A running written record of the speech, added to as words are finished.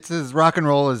It's as rock and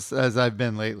roll as I've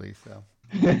been lately. So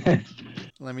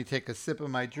let me take a sip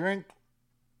of my drink.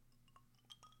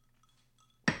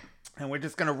 And we're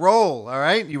just going to roll. All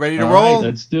right. You ready to roll? All right,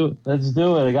 let's do it. Let's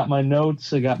do it. I got my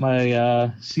notes. I got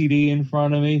my CD in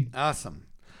front of me. Awesome.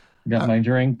 Got my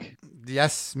drink.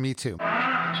 Yes, me too. Look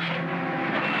out!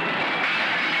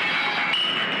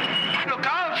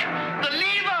 The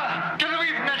lever! Get away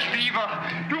from that lever!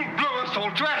 You'll blow us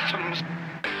all to atoms!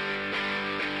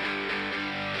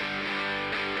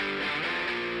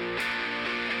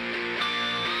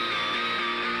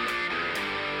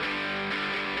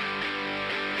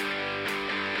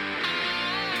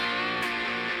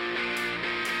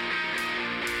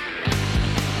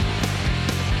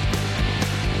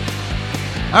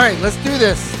 All right, let's do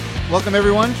this. Welcome,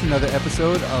 everyone, to another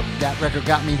episode of That Record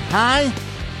Got Me High.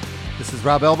 This is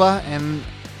Rob Elba, and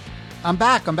I'm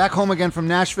back. I'm back home again from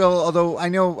Nashville, although I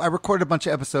know I recorded a bunch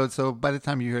of episodes, so by the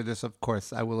time you hear this, of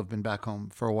course, I will have been back home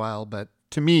for a while, but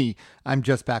to me, I'm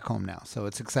just back home now, so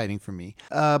it's exciting for me.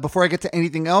 Before I get to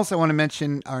anything else, I want to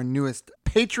mention our newest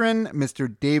patron, Mr.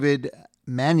 David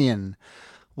Mannion.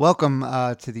 Welcome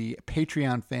to the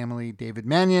Patreon family, David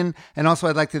Mannion. And also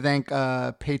I'd like to thank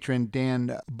patron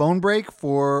Dan Bonebreak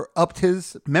for upped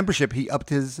his membership. He upped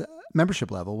his membership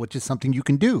level, which is something you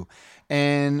can do.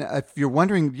 And if you're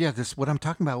wondering, this what I'm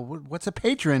talking about, what's a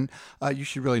patron? You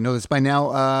should really know this by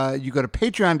now. You go to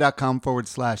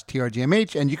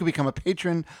patreon.com/TRGMH and you can become a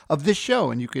patron of this show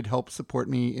and you could help support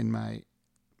me in my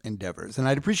endeavors. And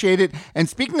I'd appreciate it. And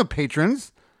speaking of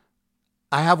patrons,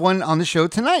 I have one on the show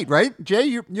tonight, right? Jay,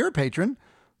 you're a patron.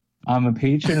 I'm a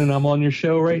patron and I'm on your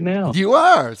show right now. You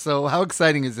are. So how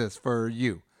exciting is this for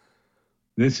you?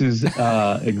 This is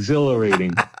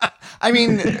exhilarating. I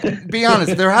mean, be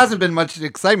honest, there hasn't been much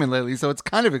excitement lately, so it's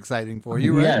kind of exciting for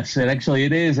you, right? Yes, and actually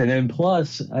it is. And then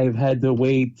plus, I've had to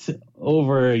wait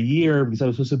over a year because I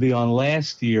was supposed to be on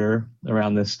last year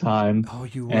around this time. Oh,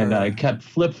 you were. And I kept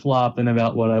flip-flopping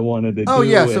about what I wanted to do. Oh,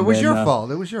 yeah, so it was your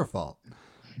fault. It was your fault.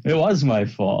 It was my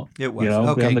fault. It was.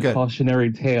 Okay, I'm the good.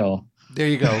 Cautionary tale. There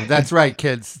you go. That's right,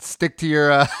 kids. Stick to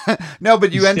your. No,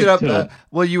 but you ended up.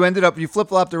 You flip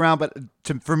flopped around, but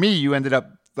for me, you ended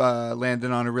up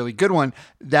landing on a really good one.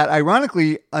 That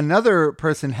ironically, another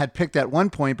person had picked at one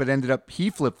point, but ended up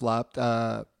he flip flopped.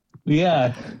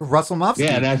 Yeah. Russell Mofsky.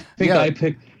 Yeah, and I think I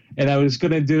picked, and I was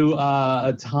gonna do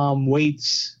a Tom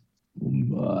Waits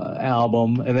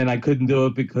album, and then I couldn't do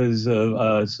it because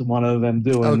of one of them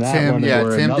doing that Tim, one.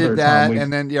 Tim did that,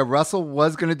 and then Russell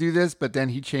was going to do this, but then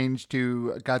he changed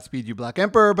to Godspeed You Black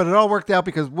Emperor, but it all worked out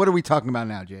because what are we talking about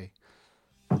now, Jay?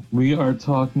 We are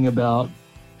talking about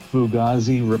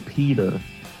Fugazi Repeater.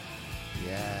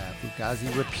 Yeah,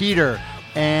 Fugazi Repeater.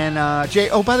 And Jay,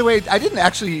 oh, by the way, I didn't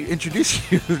actually introduce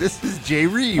you. This is Jay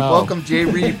Reeve. Welcome, Jay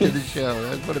Reeve, to the show.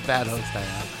 What a bad host I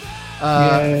am.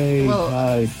 Yay, well,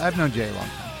 hi. I've known Jay a long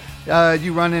time.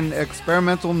 You run an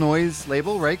experimental noise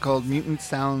label, right, called Mutant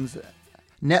Sounds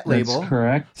Net Label. That's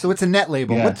correct. So it's a net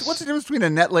label. Yes. What's the difference between a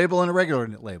net label and a regular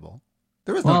net label?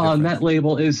 There is no Well, a difference. net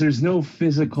label is there's no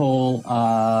physical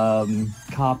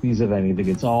copies of anything.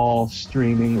 It's all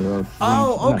streaming or free.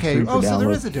 Oh, okay. Oh, so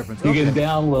there is a difference. You Okay. can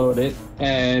download it,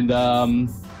 and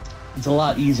it's a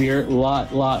lot easier, a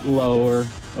lot lower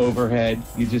overhead.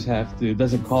 You just have to. It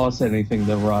doesn't cost anything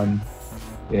to run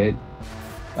it.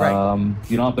 Right.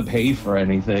 You don't have to pay for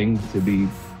anything to be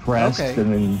pressed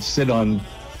and then sit on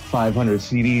 500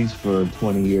 CDs for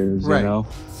 20 years. Right. You know.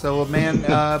 So man,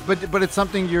 but it's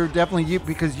something you're definitely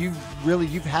because you've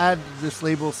had this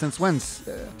label since when?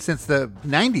 Since the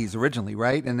 '90s originally,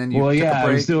 right? And then you took a break. I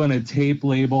was doing a tape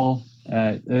label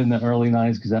in the early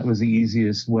 '90s because that was the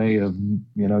easiest way of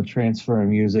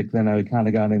transferring music. Then I kind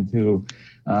of got into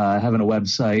having a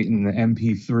website and the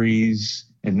MP3s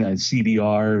and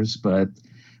CDRs, but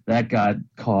that got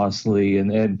costly,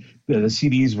 and then the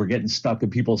CDs were getting stuck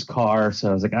in people's cars. So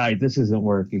I was like, all right, this isn't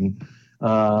working.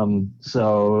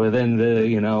 So then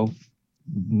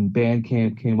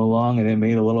Bandcamp came along, and it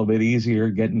made it a little bit easier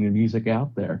getting the music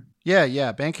out there.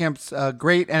 Yeah. Bandcamp's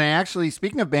great. And I actually,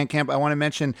 speaking of Bandcamp, I want to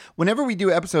mention whenever we do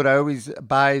an episode, I always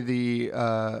buy the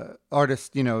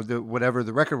artist, whatever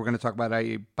the record we're going to talk about,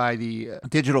 I buy the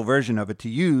digital version of it to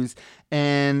use.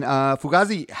 And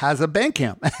Fugazi has a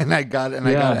Bandcamp, and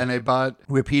I bought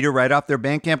Repeater right off their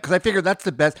Bandcamp because I figured that's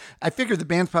the best. I figured the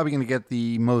band's probably going to get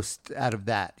the most out of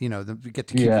that, get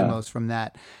to keep the most from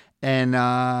that. And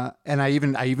I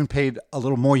even paid a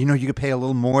little more. You could pay a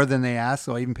little more than they asked,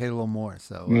 so I even paid a little more.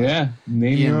 So name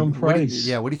Ian, your own price.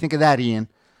 What do you think of that, Ian?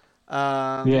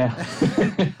 Yeah.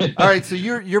 All right, so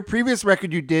your previous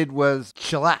record you did was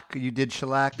Shellac. You did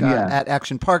Shellac Yeah. at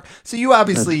Action Park. So you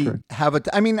obviously correct. have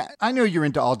I mean, I know you're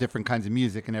into all different kinds of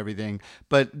music and everything,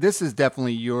 but this is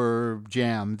definitely your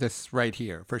jam. This right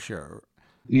here for sure.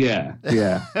 Yeah,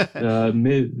 yeah.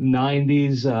 Mid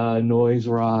 '90s noise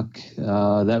rock.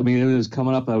 I mean, it was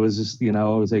coming up. I was just, I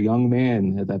was a young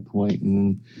man at that point,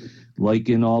 and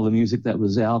liking all the music that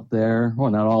was out there.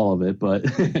 Well, not all of it, but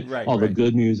all the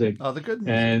good music. Oh, the good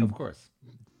music, And of course.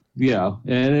 yeah,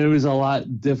 and it was a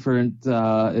lot different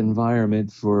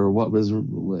environment for what was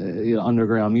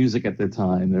underground music at the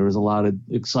time. There was a lot of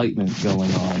excitement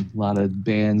going on. A lot of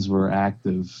bands were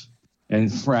active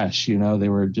and fresh. They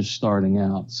were just starting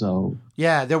out. So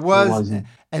yeah, there was,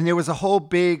 and there was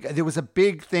a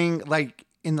big thing like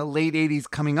in the late '80s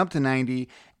coming up to '90.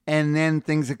 And then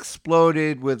things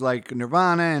exploded with like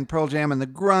Nirvana and Pearl Jam and the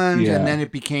grunge. Yeah. And then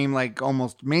it became like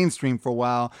almost mainstream for a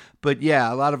while. But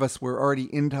yeah, a lot of us were already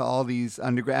into all these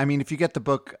underground. I mean, if you get the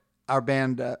book, Our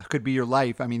Band Could Be Your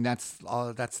Life, I mean, that's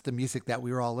the music that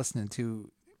we were all listening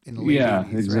to in the late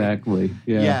 80s. Exactly. Right?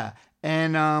 Yeah. Yeah.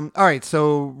 And all right,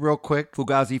 so real quick,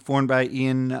 Fugazi, formed by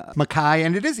Ian Mackay.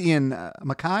 And it is Ian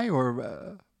Mackay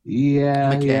or...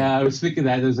 Yeah, McKay. yeah. I was thinking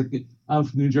that I'm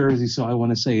from New Jersey, so I want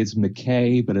to say it's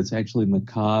McKay, but it's actually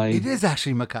Mackay. It is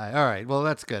actually Mackay. All right. Well,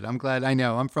 that's good. I'm glad. I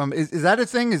know. I'm from. Is that a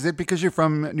thing? Is it because you're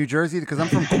from New Jersey? Because I'm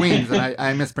from Queens, and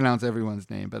I mispronounce everyone's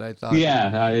name. But I thought.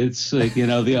 Yeah, it's like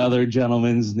the other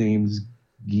gentleman's name's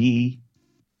Guy.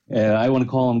 I want to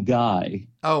call him Guy.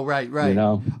 Oh, right.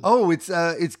 Oh, it's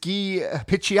Guy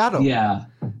Picciotto. Yeah,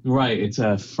 right. It's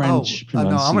a French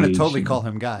pronunciation. No, I'm going to totally call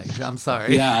him Guy. I'm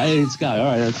sorry. Yeah, it's Guy. All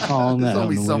right, let's call him that. There's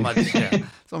only so much. Yeah. There's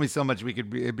only so much we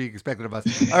could be expected of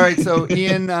us. All right, so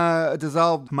Ian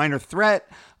dissolved Minor Threat.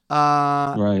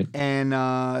 Right. And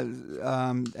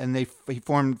he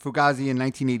formed Fugazi in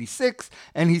 1986.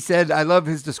 And he said, I love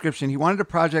his description. He wanted a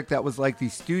project that was like the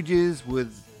Stooges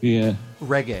with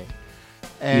reggae.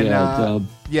 And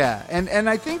and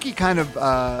I think he kind of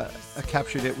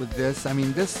captured it with this. I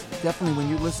mean, this definitely, when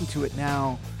you listen to it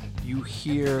now, you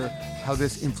hear how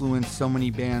this influenced so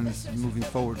many bands moving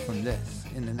forward from this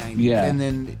in the 90s and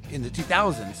then in the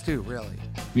 2000s too, really.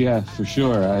 Yeah, for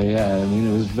sure. I mean,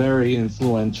 it was very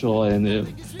influential, and I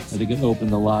think it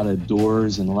opened a lot of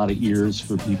doors and a lot of ears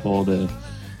for people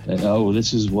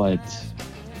this is what,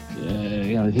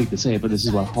 I hate to say it, but this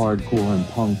is what hardcore and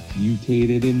punk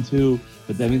mutated into.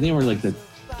 But I mean, they were like the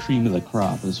cream of the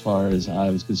crop as far as I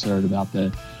was concerned about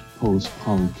the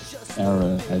post-punk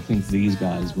era. I think these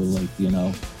guys were like,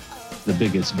 the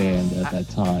biggest band at that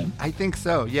time. I think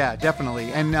so. Yeah,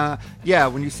 definitely. And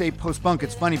when you say post-punk,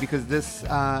 it's funny because this,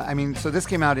 so this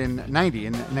came out in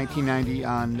 1990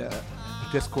 on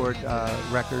Discord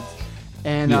Records.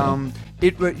 And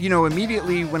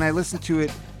immediately when I listened to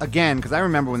it again, because I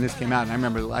remember when this came out, and I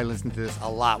remember I listened to this a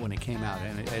lot when it came out,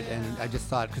 and I just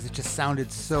thought, because it just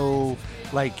sounded so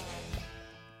like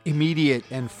immediate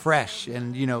and fresh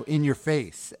and in your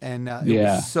face, and it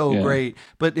was so great.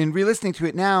 But in re-listening to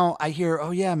it now, I hear,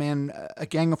 oh yeah, man, a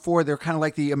Gang of Four, they're kind of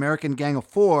like the American Gang of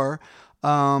Four.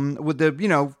 With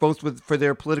the both for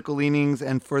their political leanings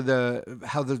and for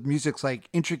how the music's like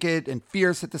intricate and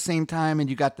fierce at the same time, and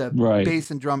you got the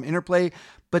bass and drum interplay.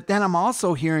 But then I'm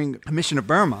also hearing Mission of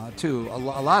Burma too, a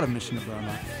lot of Mission of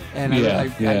Burma, and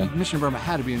Mission of Burma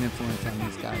had to be an influence on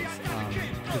these guys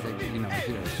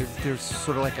because they're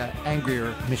sort of like an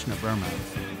angrier Mission of Burma.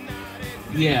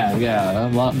 Yeah, a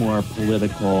lot more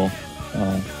political.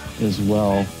 As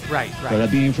well. Right.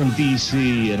 But being from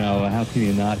DC, how can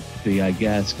you not be, I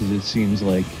guess, because it seems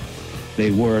like they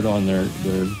wore it on their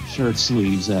shirt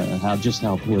sleeves,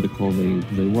 how political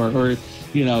they were, or,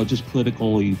 just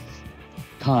politically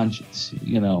conscious,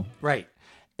 Right.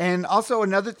 And also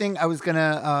another thing I was going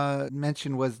to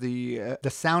mention was the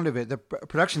sound of it, the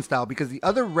production style, because the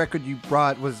other record you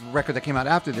brought was a record that came out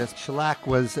after this. Shellac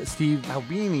was Steve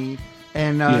Albini.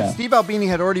 And Steve Albini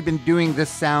had already been doing this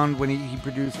sound when he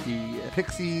produced the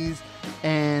Pixies.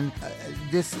 And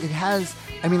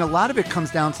a lot of it comes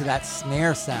down to that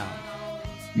snare sound.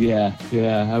 Yeah.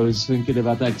 I was thinking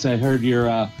about that because I heard your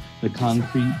the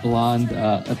Concrete Blonde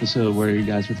episode where you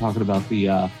guys were talking about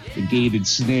the gated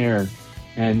snare.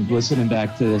 And listening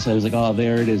back to this, I was like, oh,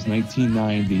 there it is,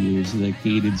 1990 is the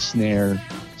gated snare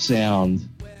sound.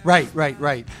 Right.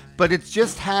 But it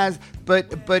just has,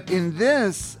 but in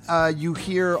this, you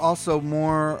hear also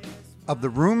more of the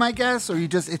room, I guess, or it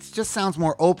just sounds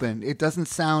more open. It doesn't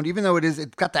sound, even though it's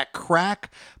got that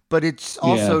crack, but it's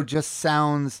also just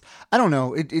sounds, I don't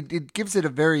know, it gives it a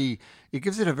very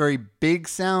big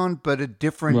sound, but a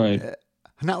different,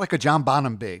 not like a John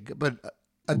Bonham big, but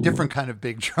a different kind of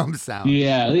big drum sound.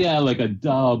 Yeah, like a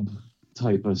dub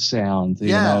type of sound. You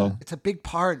know? It's a big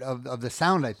part of the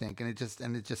sound, I think, and it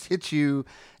just hits you.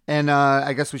 And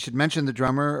I guess we should mention the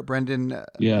drummer, Brendan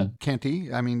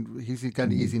Canty. I mean, he's got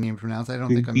an easy name to pronounce. I don't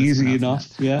think I'm easy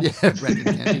enough. Yeah,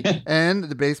 Brendan Canty, and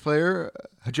the bass player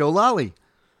Joe Lally.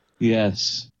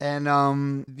 Yes.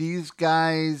 And these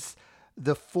guys,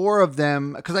 the four of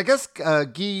them, because I guess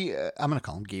Guy, I'm going to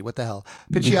call him Guy, what the hell?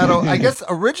 Picciotto, I guess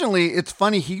originally, it's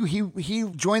funny, he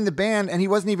joined the band and he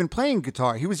wasn't even playing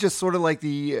guitar. He was just sort of like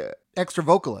the extra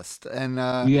vocalist. And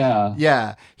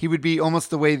he would be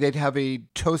almost the way they'd have a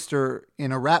toaster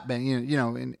in a rap band, you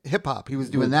know, in hip hop. He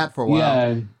was doing that for a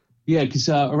while. Yeah, because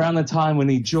around the time when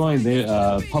he joined,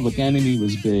 Public Enemy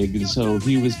was big, and so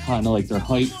he was kind of like their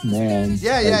hype man.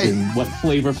 And what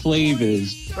Flavor Flav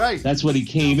is. Right. That's what he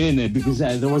came in because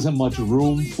there wasn't much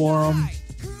room for him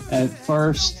at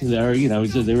first.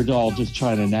 They were all just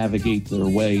trying to navigate their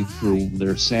way through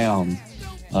their sound.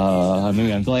 I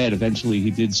mean, I'm glad eventually he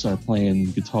did start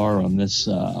playing guitar on this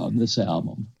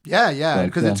album. Yeah,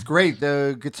 because it's great.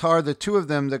 The guitar, the two of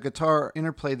them, the guitar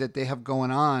interplay that they have going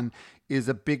on is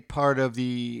a big part of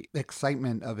the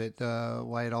excitement of it,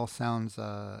 why it all sounds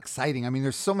exciting. I mean,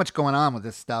 there's so much going on with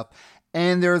this stuff.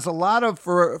 And there's a lot of,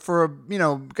 for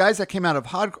guys that came out of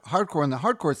hardcore and the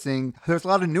hardcore thing, there's a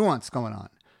lot of nuance going on.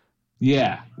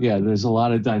 Yeah, there's a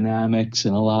lot of dynamics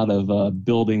and a lot of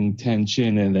building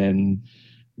tension and then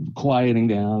quieting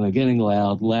down and getting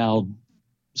loud,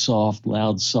 soft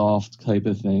type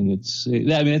of thing. I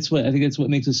think it's what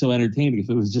makes it so entertaining. If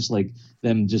it was just like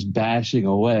them just bashing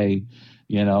away,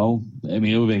 I mean,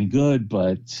 it would have been good,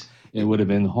 but it would have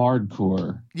been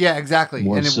hardcore. Yeah, exactly.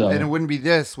 And it wouldn't be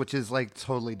this, which is like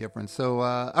totally different. So,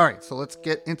 all right, so let's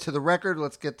get into the record.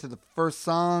 Let's get to the first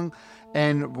song.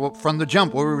 And from the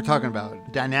jump, what were we talking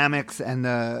about? Dynamics and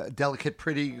the delicate,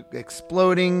 pretty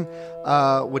exploding,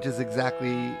 which is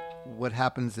exactly what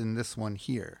happens in this one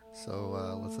here.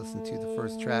 So let's listen to the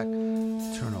first track,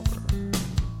 Turnover.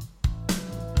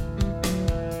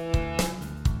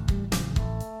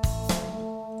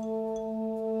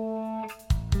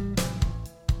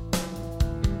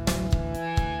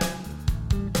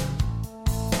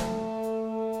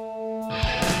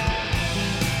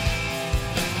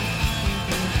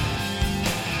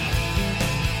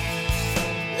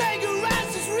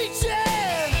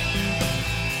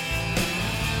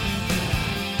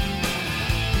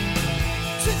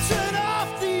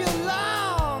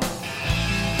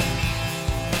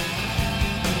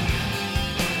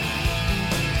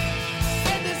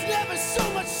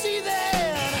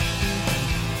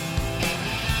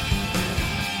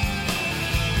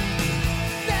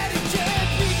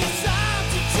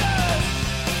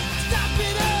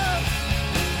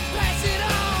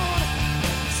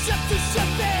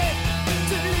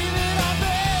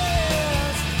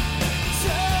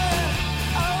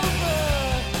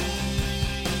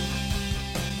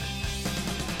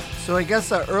 So I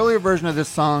guess an earlier version of this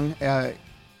song,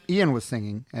 Ian was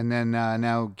singing, and then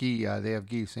now Guy, they have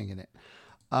Guy singing it.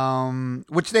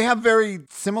 Which they have very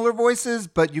similar voices,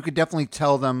 but you could definitely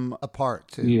tell them apart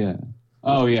too. Yeah.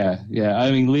 Oh yeah.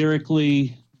 I mean,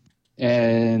 lyrically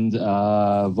and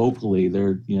vocally,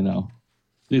 they're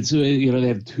they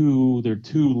have two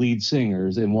lead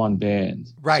singers in one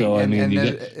band. Right. So I mean,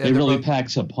 it really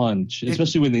packs a punch,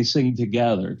 especially when they sing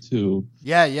together too.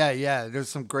 Yeah. There's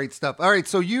some great stuff. All right,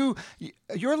 so you're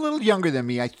a little younger than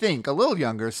me, I think, a little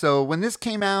younger. So when this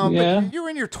came out, but you were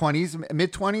in your 20s,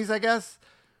 mid 20s, I guess.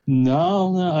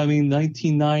 No. I mean,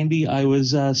 1990, I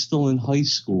was still in high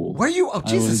school. Were you? Oh,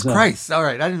 Jesus Christ. All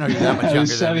right. I didn't know you were that much younger. I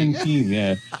was 17,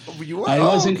 yeah. You were? I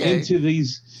wasn't into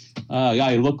these.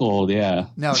 I look old, yeah.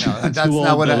 No, that's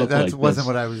not what wasn't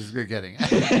what I was getting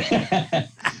at.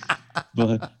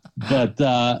 but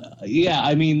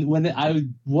I mean, when I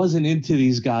wasn't into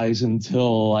these guys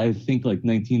until I think like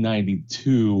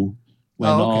 1992, when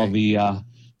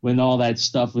when all that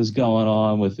stuff was going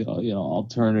on with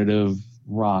alternative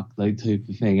rock type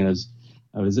of thing, and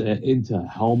I was into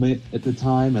Helmet at the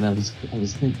time, and I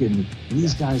was thinking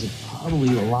these guys are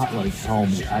probably a lot like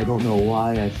Helmet. I don't know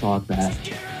why I thought that,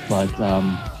 but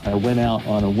I went out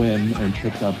on a whim and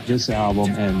picked up this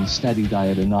album and Steady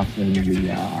Diet of Nothing,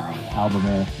 the album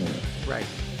after it. Right.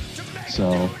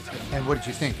 So. And what did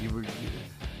you think? You were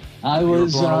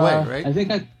blown away, right? I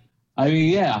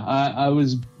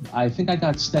think I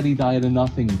got Steady Diet of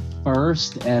Nothing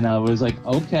first, and I was like,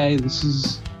 okay, this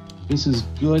is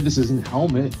good. This isn't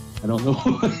Helmet. I don't know.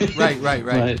 Right.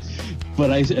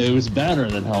 But it was better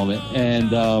than Helmet,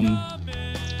 and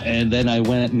then I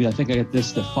went. I think I got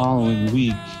this the following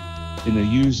week in the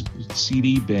used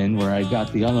CD bin where I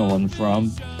got the other one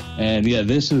from, And yeah,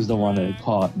 this is the one that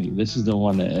caught me. This is the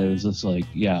one that it was just like,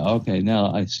 yeah, okay,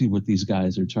 now I see what these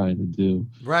guys are trying to do.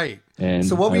 Right. And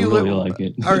So what were I you really like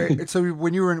it. All right. So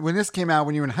when this came out,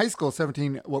 when you were in high school,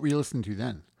 17, what were you listening to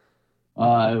then? When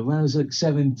I was like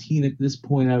 17 at this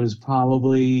point, I was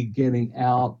probably getting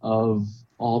out of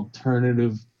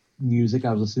alternative music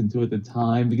I was listening to at the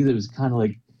time, because it was kind of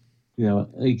like,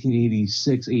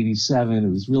 1886, 87. It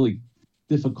was really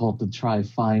difficult to try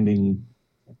finding,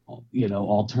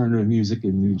 alternative music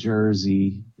in New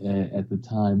Jersey at the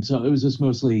time. So it was just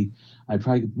mostly, I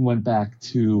probably went back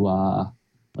to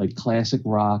like classic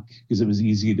rock, because it was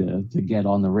easy to get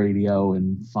on the radio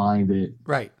and find it.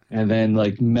 Right. And then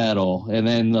like metal, and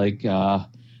then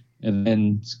and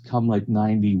then come like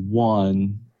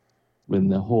 91, when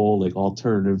the whole like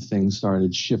alternative thing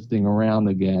started shifting around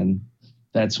again.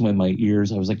 That's when my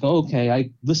ears, I was like, oh, okay, I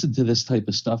listened to this type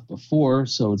of stuff before,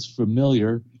 so it's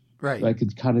familiar. Right. I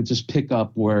could kind of just pick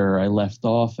up where I left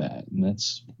off at, and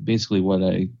that's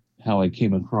basically how I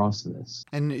came across this.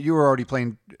 And you were already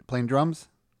playing drums?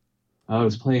 I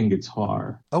was playing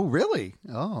guitar. Oh, really?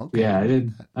 Oh, okay. Yeah,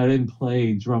 I didn't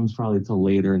play drums probably till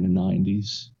later in the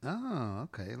 90s. Oh,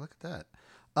 okay. Look at that.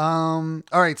 All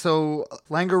right. So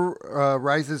Langer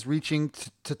rises, reaching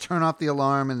to turn off the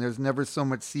alarm, and there's never so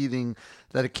much seething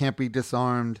that it can't be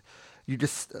disarmed. You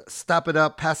just stop it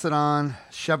up, pass it on,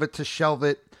 shove it to shelve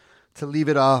it, to leave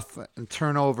it off and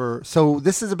turn over. So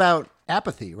this is about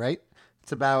apathy, right?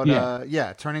 It's about,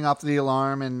 turning off the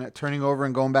alarm and turning over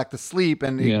and going back to sleep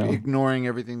and ignoring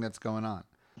everything that's going on.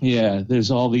 Yeah,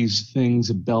 there's all these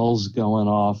things, bells going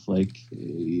off, like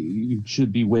you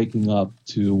should be waking up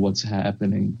to what's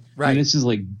happening. Right. And this is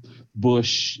like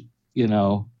Bush,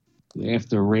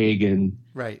 after Reagan.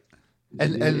 Right.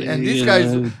 And these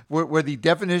guys were the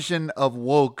definition of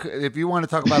woke. If you want to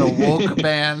talk about a woke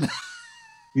band.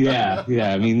 Yeah.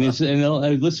 I mean,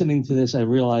 listening to this, I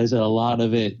realized that a lot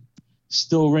of it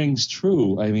still rings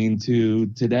true. I mean, to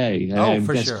today. Oh, I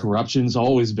for guess sure. Corruption's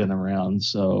always been around.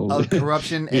 So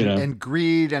corruption and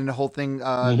greed and the whole thing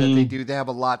that they do, they have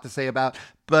a lot to say about.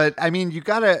 But I mean, you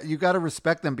gotta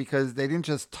respect them, because they didn't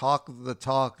just talk the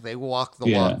talk; they walk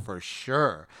the walk for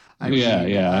sure. I mean,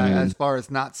 as far as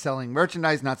not selling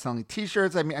merchandise, not selling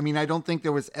T-shirts. I mean, I don't think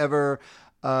there was ever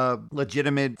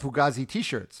legitimate Fugazi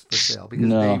T-shirts for sale, because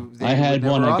they I had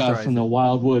one I got from the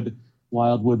it.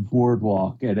 Wildwood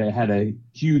Boardwalk, and it had a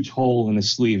huge hole in the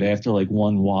sleeve after like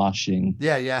one washing.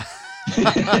 Yeah.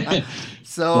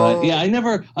 So I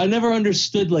never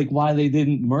understood like why they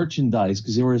didn't merchandise,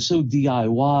 because they were so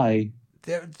DIY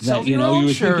that you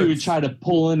would think you would try to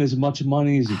pull in as much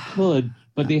money as you could,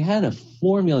 but they had a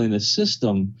formula in the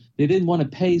system. They didn't want to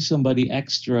pay somebody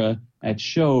extra at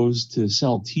shows to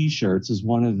sell T-shirts as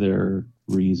one of their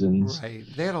reasons. Right.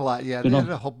 They had a lot. Yeah. There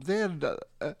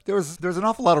was an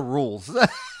awful lot of rules.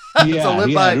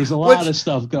 There's a lot of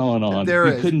stuff going on.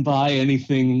 You couldn't buy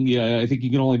anything. Yeah, I think you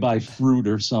can only buy fruit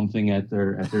or something at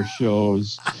their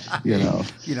shows.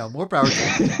 More power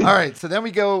to them. All right, so then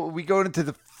we go into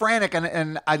the Frantic,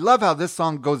 and I love how this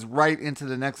song goes right into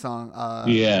the next song.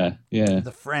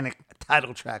 The Frantic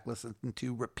title track. Listen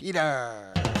to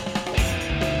Repeater.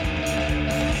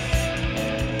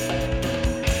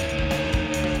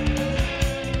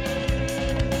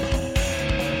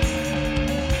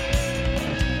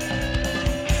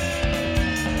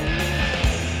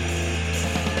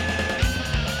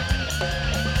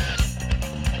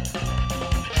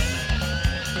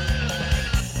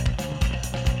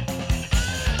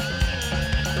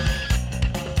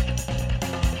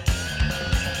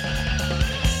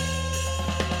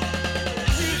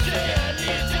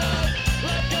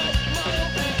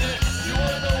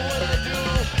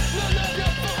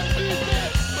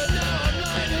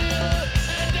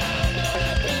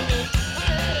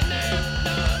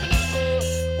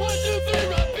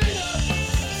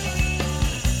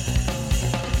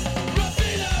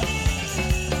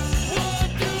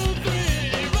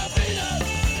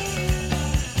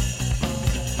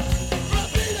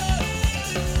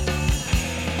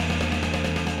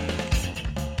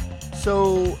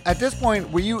 So at this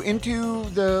point, were you into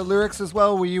the lyrics as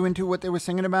well? Were you into what they were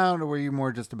singing about, or were you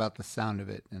more just about the sound of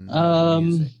it and the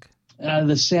music?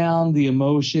 The sound, the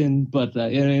emotion, but the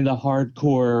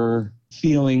hardcore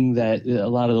feeling that a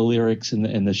lot of the lyrics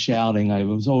and the shouting. I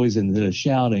was always into the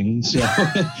shouting, so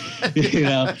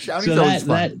Shouting's always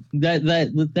fun.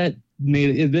 That made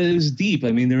it. It was deep.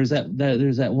 I mean, there's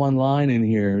that one line in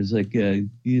here. It's like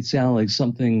it sounded like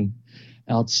something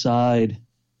outside.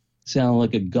 Sound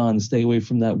like a gun. Stay away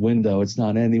from that window. It's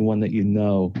not anyone that you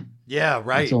know. Yeah,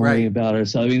 right, It's only right. about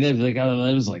ourselves. I mean,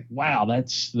 I was like, wow,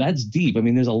 that's deep. I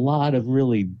mean, there's a lot of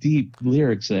really deep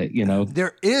lyrics that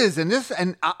There is,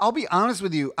 and I'll be honest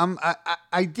with you. I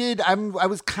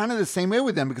was kind of the same way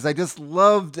with them because I just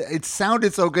loved. It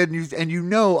sounded so good, and you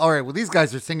know, all right. Well, these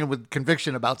guys are singing with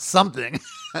conviction about something,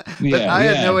 but I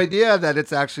had no idea that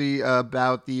it's actually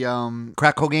about the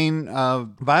crack cocaine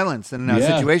violence and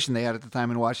situation they had at the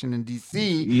time in Washington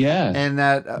D.C. Yeah, and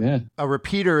that a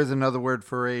repeater is another word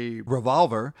for a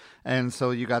revolver, and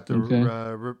so you got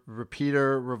the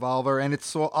repeater, revolver, and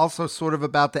it's also sort of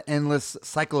about the endless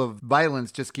cycle of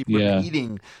violence just keep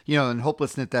repeating, and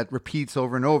hopelessness that repeats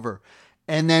over and over.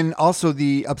 And then also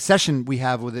the obsession we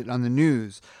have with it on the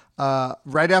news.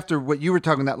 Right after what you were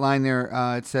talking, that line there,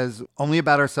 it says, only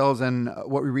about ourselves and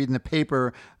what we read in the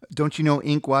paper. Don't you know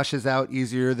ink washes out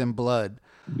easier than blood?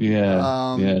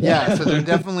 Yeah. So they're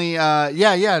definitely,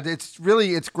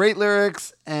 it's great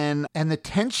lyrics and the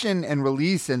tension and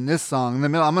release in this song. In the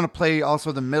middle, I'm going to play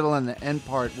also the middle and the end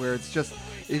part where it's just,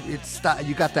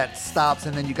 you got that stops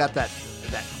and then you got that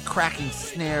cracking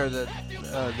snare, the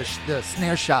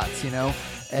snare shots,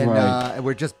 and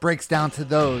where it just breaks down to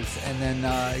those and then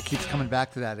it keeps coming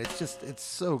back to that. It's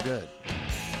so good.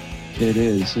 It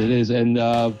is. And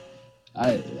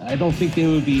I don't think they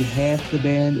would be half the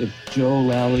band if Joe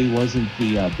Lally wasn't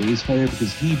the bass player,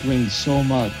 because he brings so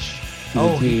much to the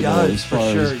table. He does, as far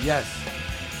for sure, as, yes.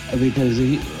 Because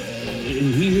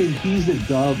he's the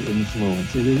dub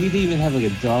influence. He didn't even have like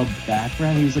a dub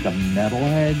background. He was like a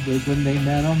metalhead when they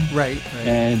met him. Right.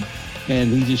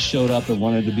 And he just showed up and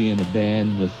wanted to be in a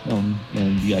band with them.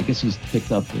 And I guess he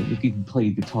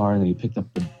played guitar and then he picked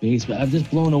up the bass. But I'm just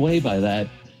blown away by that.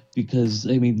 Because,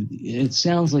 I mean, it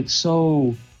sounds like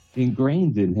so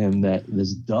ingrained in him, that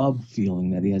this dub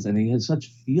feeling that he has. And he has such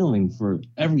feeling for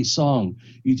every song.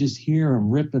 You just hear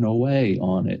him ripping away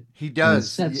on it. He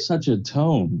does. And it sets such a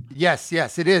tone. Yes,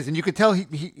 it is. And you could tell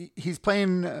he's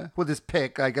playing with his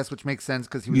pick, I guess, which makes sense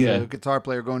because he was a guitar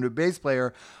player going to a bass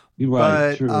player.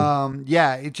 Right, but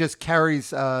it just carries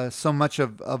so much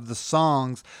of the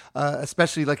songs,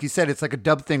 especially like you said, it's like a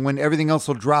dub thing when everything else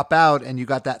will drop out and you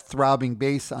got that throbbing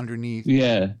bass underneath.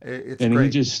 Yeah, it's and great. he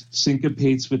just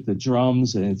syncopates with the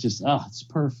drums, and it's just it's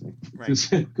perfect. Right. It's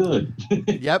good.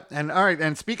 Yep. And all right.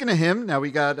 And speaking of him, now we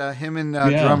got him and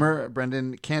drummer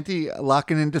Brendan Canty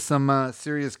locking into some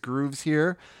serious grooves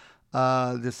here.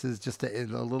 This is just a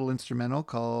little instrumental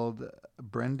called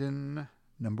Brendan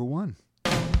Number One.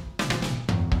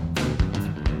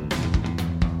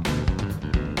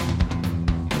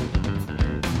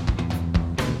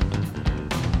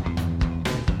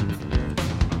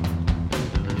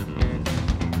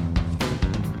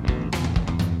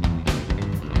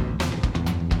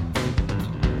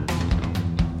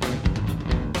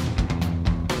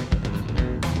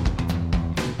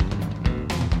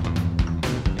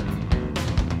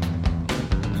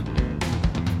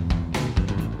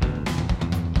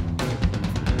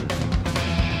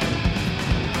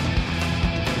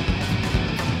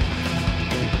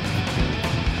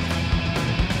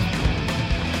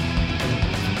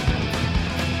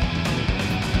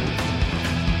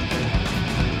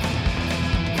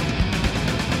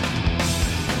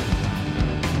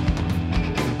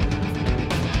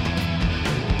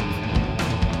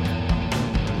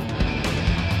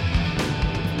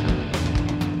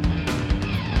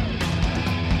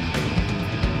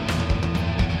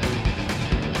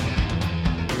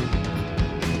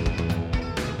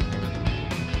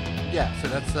 So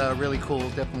that's really cool.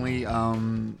 Definitely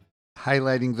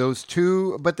highlighting those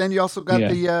two. But then you also got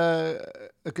the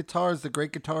guitars, the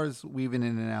great guitars weaving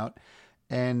in and out.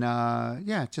 And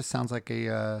it just sounds like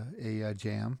a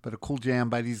jam, but a cool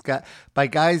jam by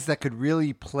guys that could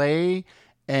really play.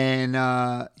 And,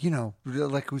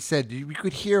 like we said, we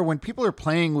could hear when people are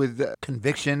playing with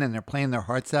conviction and they're playing their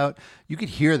hearts out, you could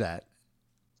hear that.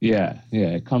 Yeah,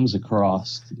 it comes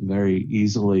across very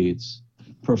easily. It's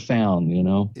profound,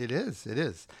 It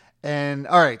is. And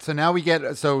all right, so now we get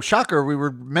shocker. We were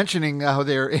mentioning how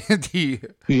they're anti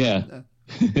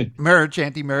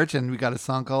merch, and we got a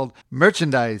song called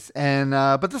Merchandise. And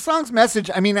but the song's message,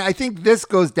 I mean, I think this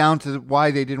goes down to why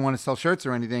they didn't want to sell shirts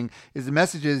or anything. Is the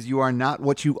message is you are not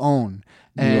what you own.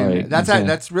 And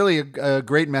that's really a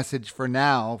great message for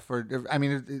now.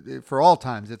 For all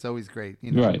times, it's always great.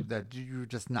 That you're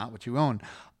just not what you own.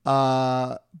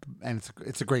 And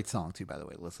it's a great song too, by the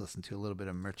way. Let's listen to a little bit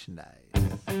of Merchandise.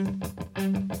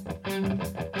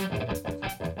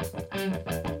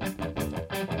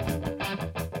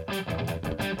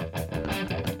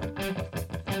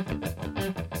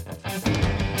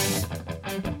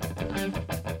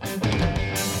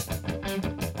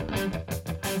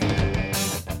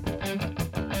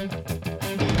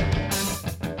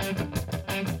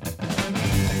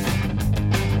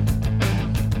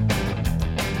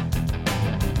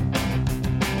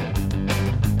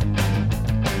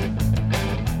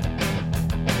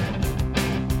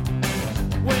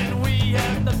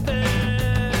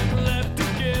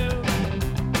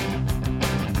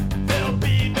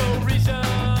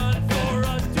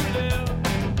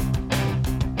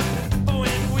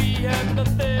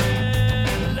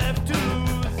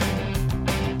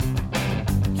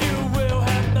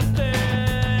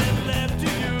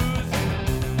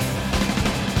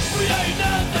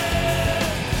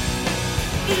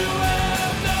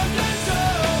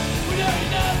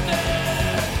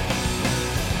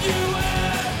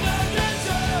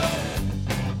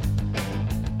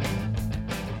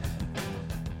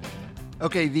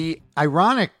 Okay, the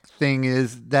ironic thing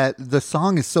is that the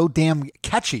song is so damn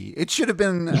catchy. It should have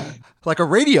been like a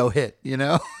radio hit, you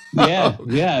know? Yeah,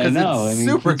 I 'Cause know. it's I mean,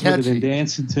 super kids would have been catchy.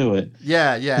 dancing to it.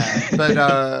 Yeah.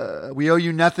 But we owe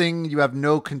you nothing. You have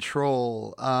no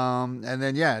control. And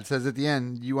then it says at the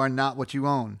end, you are not what you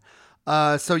own.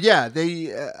 So yeah,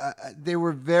 they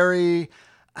were very.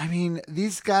 I mean,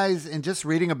 these guys, and just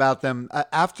reading about them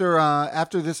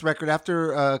after this record,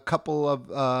 after a couple of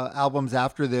albums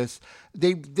after this,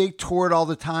 they toured all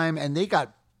the time, and they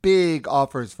got big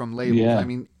offers from labels. Yeah. I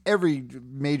mean, every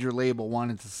major label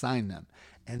wanted to sign them,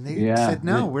 and they Yeah. said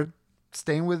no, we're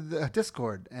staying with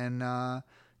Discord, and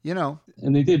you know.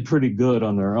 And they did pretty good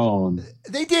on their own.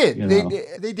 They did. You They know.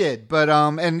 they did. But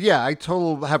and yeah, I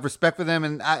totally have respect for them,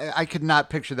 and I could not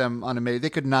picture them on a major. They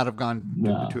could not have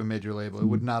gone to a major label. It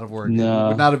would not have worked. No. It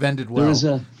would not have ended well. There was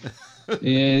a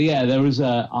there was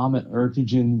a Amit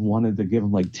Ertegun wanted to give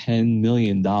him like $10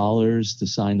 million to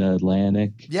sign to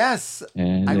Atlantic. Yes,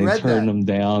 And I they read turned that. him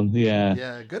down. Yeah.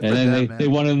 Yeah, good And for then them, man. they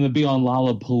wanted him to be on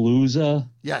Lollapalooza,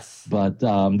 Yes. but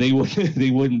they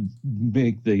wouldn't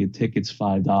make the tickets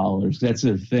 $5. That's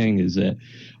their thing, is that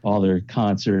all their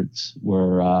concerts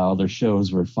were all their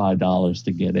shows were $5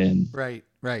 to get in. Right.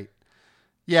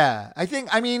 Yeah,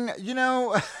 I mean, you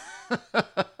know,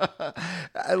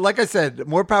 like I said,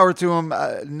 more power to him.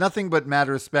 Nothing but mad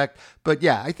respect. But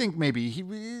yeah, I think maybe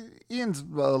Ian's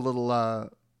a little.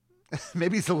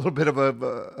 Maybe he's a little bit of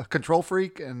a control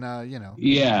freak, and you know.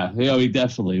 Yeah, he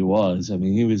definitely was. I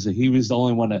mean, he was the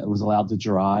only one that was allowed to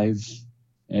drive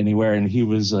anywhere, and he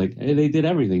was like, they did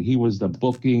everything. He was the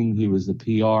booking, he was the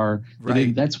PR.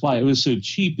 Right. That's why it was so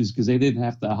cheap, is because they didn't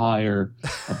have to hire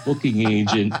a booking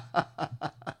agent.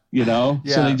 You know,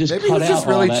 Yeah, so they just maybe cut it was just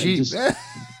out all really that. cheap.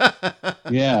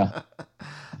 Yeah.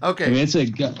 Okay. I mean,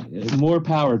 it's more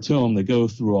power to him to go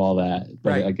through all that. But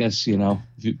Right. I guess,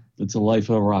 it's a life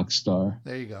of a rock star.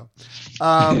 There you go.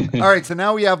 All right, so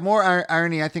now we have more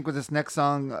irony, I think, with this next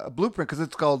song, Blueprint, because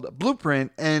it's called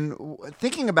Blueprint. And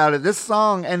thinking about it, this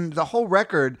song and the whole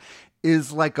record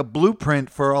is like a blueprint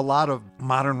for a lot of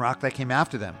modern rock that came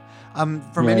after them. From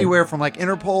Right. anywhere from like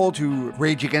Interpol to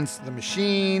Rage Against the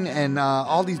Machine and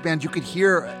all these bands, you could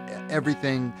hear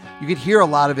everything. You could hear a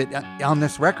lot of it on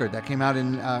this record that came out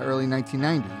in early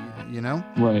 1990, you know?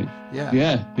 Right.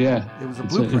 Yeah. Yeah. It was a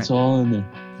blueprint. It's all in there.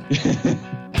 I'm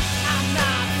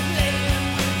not playing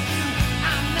with you.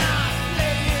 I'm not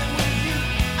playing with you.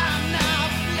 I'm not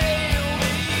playing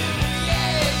with you.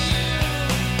 Yeah, you.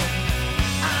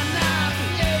 I'm not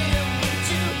playing with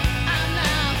you. I'm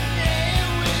not playing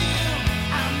with you.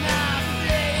 I'm not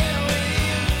playing with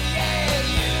you. Yeah,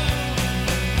 you.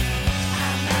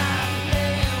 I'm not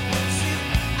playing with you.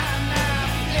 I'm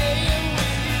not playing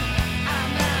with you.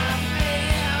 I'm not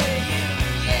playing with you.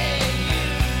 Yeah, you.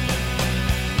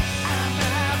 I'm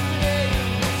not playing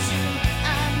with you.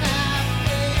 I'm not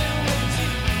playing with you.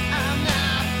 I'm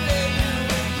not playing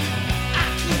with you. I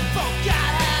keep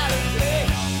forgot how to play.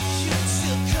 You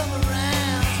still come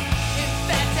around. In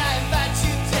fact, I invite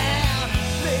you down.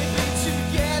 Maybe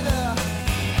together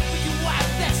we can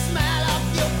wipe that smile off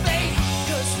your face.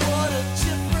 'Cause what a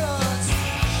difference.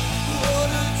 What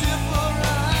a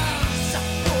difference.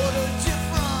 What a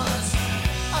difference.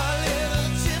 A little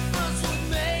difference would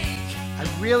make. I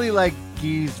really like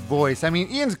Guy's voice. I mean,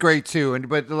 Ian's great too,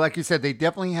 but like you said, they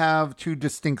definitely have two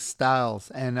distinct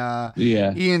styles. And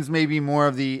Yeah. Ian's maybe more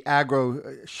of the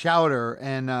aggro shouter,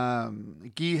 and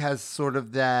Guy has sort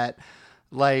of that,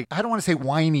 like, I don't want to say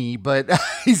whiny, but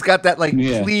he's got that like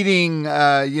Yeah. pleading,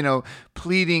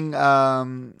 pleading,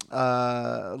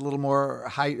 a little more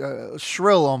high,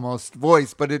 shrill almost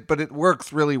voice, but it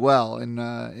works really well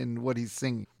in what he's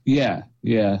singing. Yeah.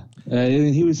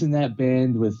 He was in that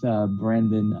band with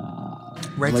Brendan.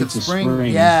 Rites of Spring.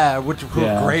 Yeah, which were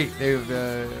Yeah. great.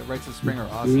 Rites of Spring are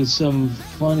There awesome. was some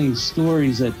funny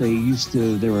stories that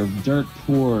they were dirt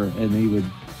poor, and they would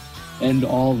end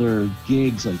all their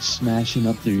gigs like smashing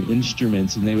up their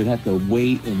instruments, and they would have to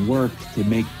wait and work to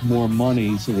make more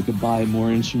money so they could buy more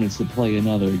instruments to play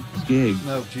another gig.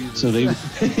 Oh, Jesus.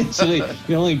 So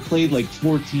they only played like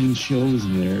 14 shows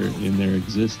in their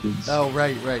existence. Oh,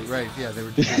 right. Yeah, they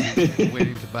were just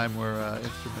waiting to buy more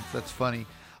instruments. That's funny.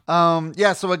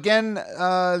 Yeah, so again,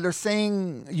 they're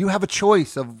saying you have a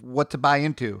choice of what to buy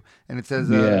into. And it says,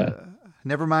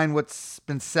 never mind what's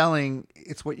been selling,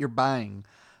 it's what you're buying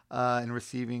and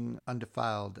receiving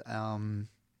undefiled.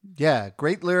 Yeah,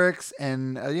 great lyrics.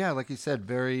 And yeah, like you said,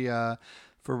 very,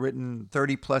 for written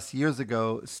 30 plus years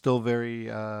ago, still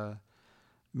very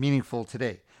meaningful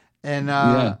today. And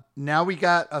now we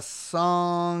got a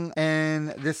song, and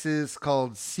this is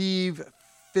called Sieve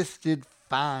Fisted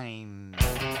Fine.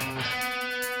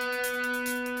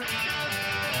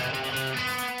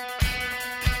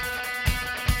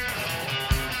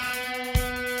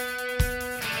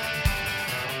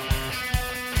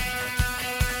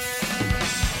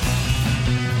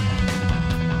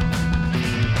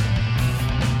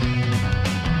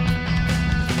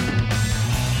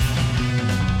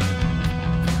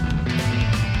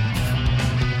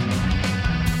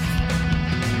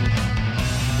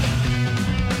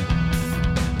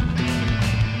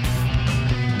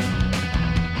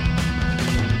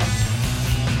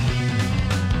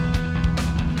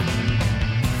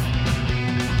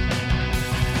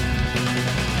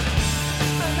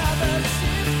 Another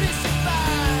serious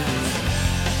advice.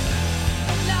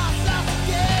 Lost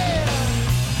again.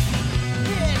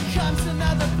 Here comes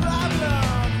another problem.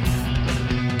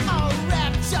 All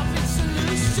wrapped up in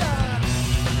solution.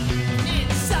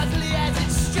 It's ugly as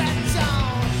it's strapped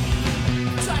on.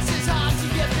 Twice as hard to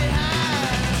get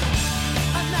behind.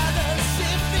 Another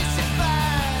serious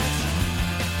advice.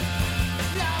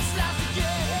 Lost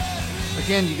again.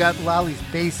 Again, you got Lolly's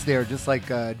bass there, just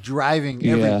like driving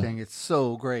Yeah. everything. It's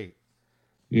so great.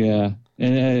 Yeah,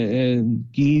 and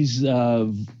Guy's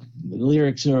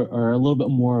lyrics are a little bit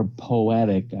more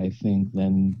poetic, I think,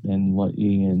 than what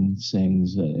Ian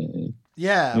sings.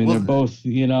 Yeah. I mean, well, they're both,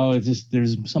 it's just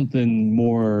there's something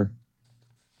more,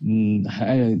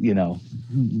 literature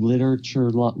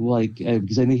like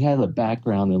because he had a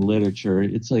background in literature.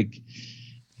 It's like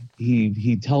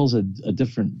he tells a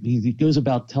different. He goes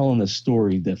about telling a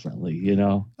story differently.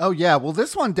 oh, yeah. Well,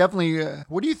 this one definitely.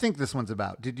 What do you think this one's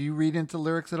about? Did you read into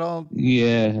lyrics at all?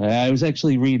 Yeah, I was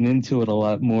actually reading into it a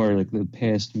lot more like the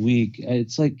past week.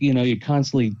 It's like, you're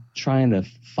constantly trying to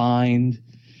find,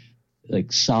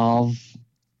 like, solve,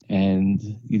 and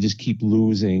you just keep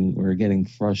losing or getting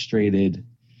frustrated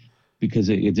because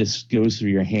it just goes through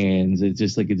your hands. It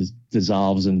just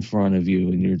dissolves in front of you,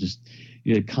 and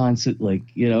you're constant, like,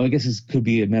 I guess this could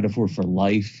be a metaphor for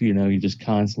life. You're just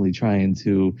constantly trying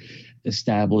to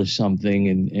establish something,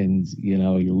 and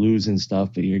you're losing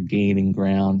stuff, but you're gaining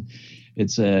ground.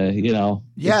 It's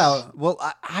Yeah. Well,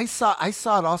 I saw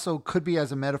it also could be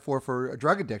as a metaphor for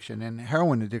drug addiction and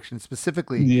heroin addiction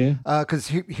specifically. Yeah. Because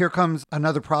here comes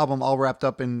another problem all wrapped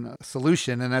up in a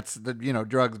solution, and that's the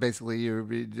drugs. Basically, you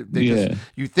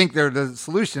think they're the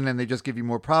solution, and they just give you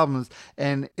more problems.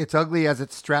 And it's ugly as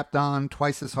it's strapped on,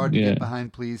 twice as hard to get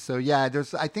behind. Please. So yeah,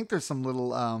 I think there's some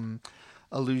little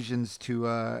allusions to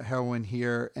heroin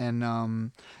here,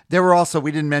 and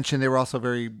we didn't mention they were also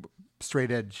very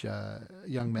straight edge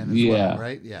young men as well,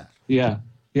 right? Yeah.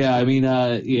 I mean,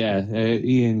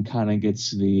 Ian kind of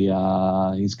gets he's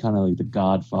kind of like the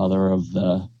godfather of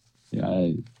the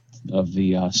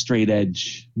straight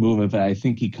edge movement, but I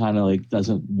think he kind of like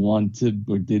doesn't want to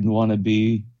or didn't want to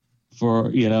be for,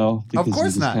 because of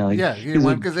course not. Like, yeah,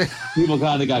 because people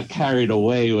kind of got carried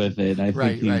away with it. And I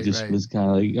think he was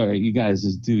kind of like, all right, you guys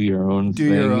just do your own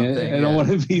thing. I don't want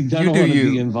to be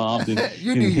involved in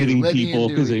hitting people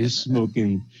because they're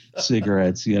smoking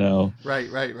cigarettes, Right.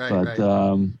 But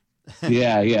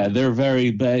they're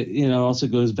very, but also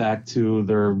goes back to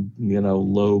their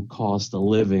low cost of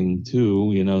living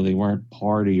too. They weren't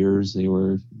partiers; they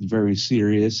were very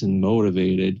serious and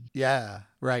motivated. Yeah,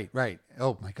 right.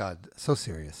 Oh my God, so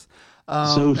serious.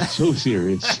 So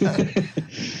serious.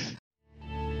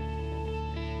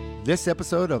 This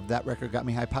episode of That Record Got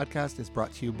Me High podcast is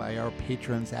brought to you by our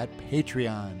patrons at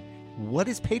Patreon. What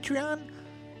is Patreon?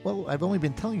 Well, I've only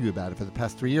been telling you about it for the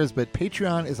past 3 years, but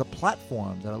Patreon is a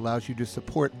platform that allows you to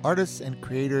support artists and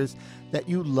creators that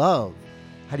you love.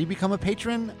 How do you become a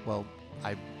patron? Well,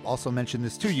 I also mentioned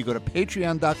this too. You go to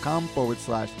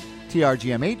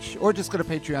patreon.com/TRGMH, or just go to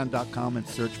patreon.com and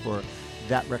search for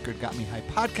That Record Got Me High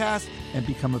podcast and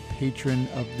become a patron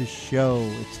of the show.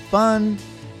 It's fun.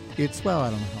 I don't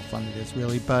know how fun it is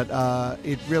really, but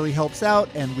it really helps out,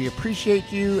 and we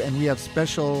appreciate you, and we have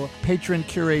special patron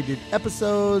curated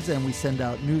episodes, and we send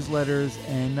out newsletters,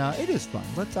 and it is fun.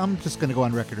 I'm just going to go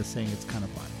on record as saying it's kind of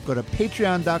fun. Go to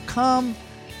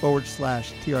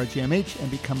patreon.com/TRGMH and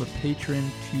become a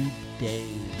patron today.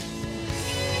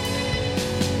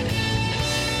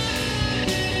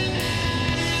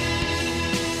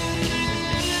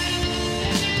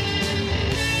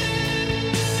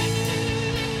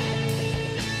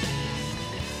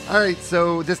 All right,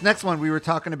 so this next one, we were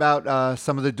talking about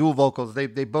some of the dual vocals. They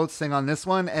both sing on this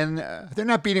one, and they're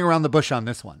not beating around the bush on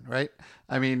this one, right?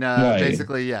 I mean,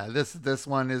 basically, yeah, this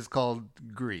one is called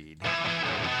Greed.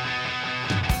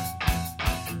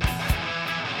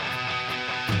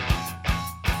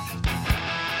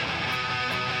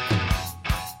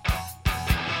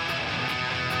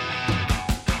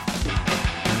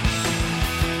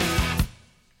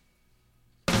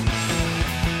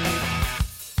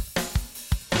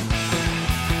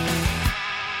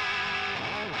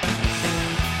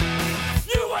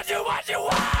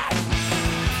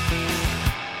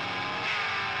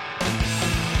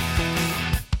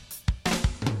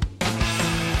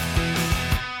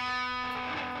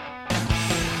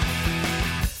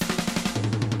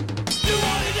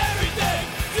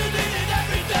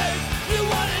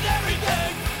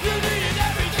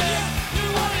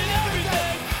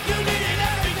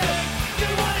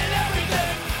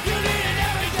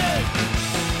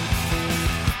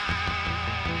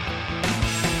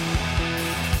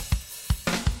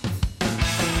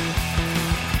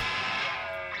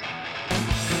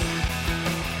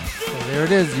 There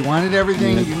it is. You wanted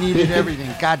everything. You needed everything.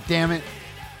 God damn it.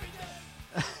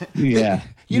 Yeah.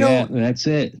 You know, yeah, that's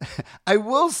it. I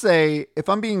will say, if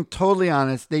I'm being totally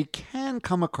honest, they can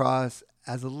come across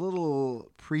as a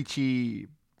little preachy,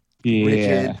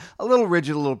 rigid, Yeah. a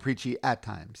little preachy at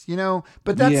times, you know,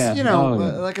 but that's, Yeah. you know, Oh,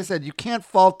 yeah. like I said, you can't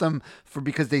fault them for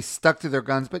because they stuck to their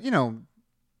guns, but you know,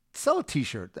 sell a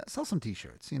t-shirt, sell some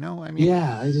t-shirts, you know, I mean,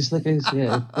 Yeah, I just like I said,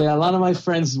 yeah, a lot of my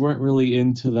friends weren't really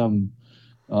into them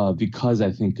because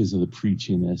I think because of the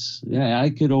preachiness. Yeah, I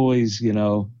could always,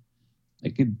 I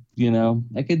could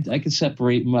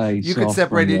separate myself. you could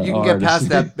separate from it. the You can get artist.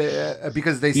 past that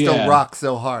because they still Yeah. rock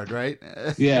so hard, right?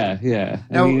 Yeah, yeah.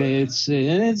 Now- I mean, it's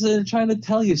trying to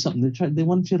tell you something. They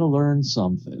want you to learn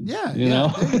something. Yeah, you yeah, know.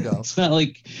 there you go.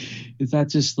 It's not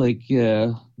just like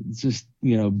it's just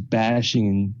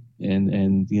bashing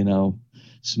and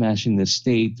smashing the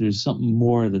state. There's something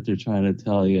more that they're trying to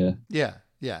tell you. Yeah,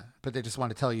 yeah, but they just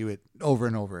want to tell you it over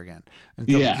and over again.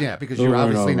 Yeah, because over you're and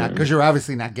obviously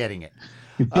over. not getting it.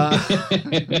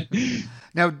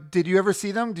 Now, did you ever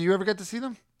see them? Do you ever get to see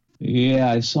them? Yeah,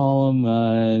 I saw them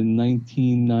in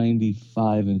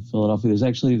 1995 in Philadelphia. There's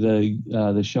actually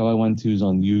the show I went to is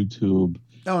on YouTube.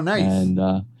 Oh, nice. And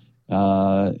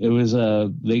it was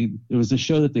the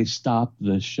show that they stopped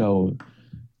the show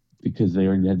because they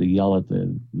had to yell at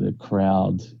the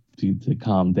crowd to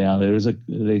calm down.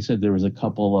 They said there was a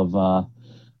couple of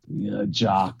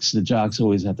jocks. The jocks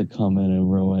always have to come in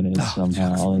and ruin it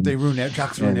somehow. And They ruin it.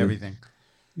 Jocks ruin and- everything.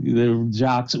 the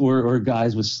jocks or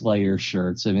guys with Slayer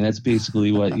shirts. I mean, that's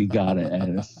basically what you got at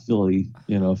a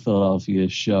Philadelphia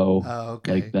show Oh,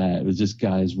 okay. like that. It was just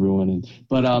guys ruining.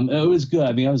 But it was good.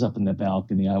 I mean, I was up in the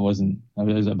balcony. I was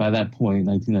by that point,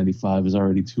 1995, I was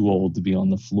already too old to be on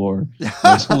the floor.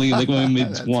 I was only like in my mid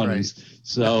That's 20s.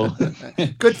 So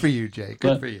Good for you, Jay.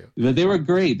 Good for you. but they were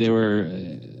great. They were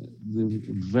a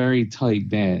very tight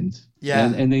band.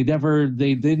 Yeah. And they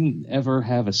didn't ever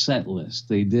have a set list.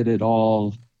 They did it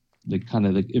all, the kind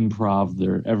of improv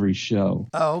their every show.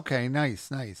 Oh, okay.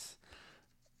 Nice.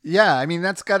 Yeah, I mean,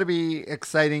 that's got to be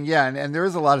exciting. Yeah, and there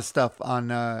is a lot of stuff on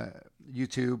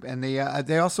YouTube, and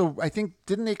they also, I think,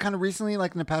 didn't they kind of recently,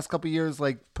 like in the past couple of years,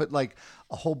 like put like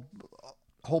a whole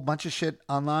bunch of shit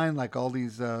online, like all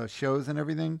these shows and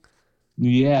everything.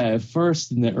 Yeah, at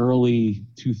first in the early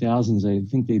 2000s, I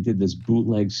think they did this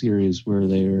bootleg series where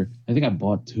I think I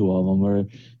bought two of them, where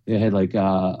they had like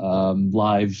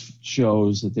live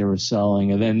shows that they were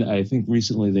selling. And then I think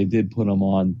recently they did put them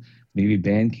on maybe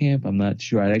Bandcamp. I'm not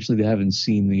sure. I actually haven't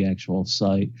seen the actual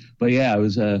site. But yeah, I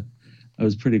was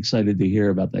pretty excited to hear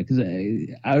about that because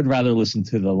I would rather listen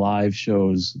to the live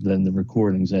shows than the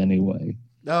recordings anyway.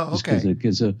 Oh, Just okay. because it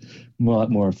gives a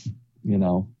lot more,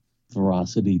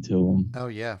 ferocity to them. Oh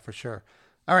yeah, for sure.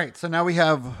 All right, so now we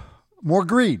have more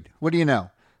greed. What do you know?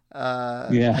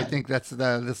 Yeah. I think that's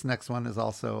this next one is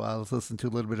also. Let's listen to a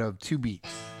little bit of Two Beats.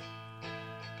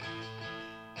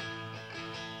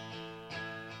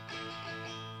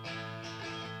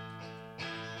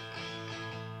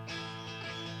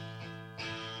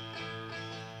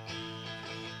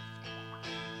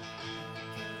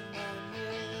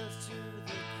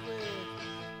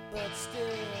 But still,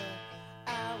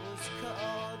 I was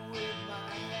caught with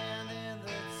my hand in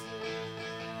the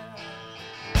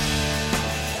till.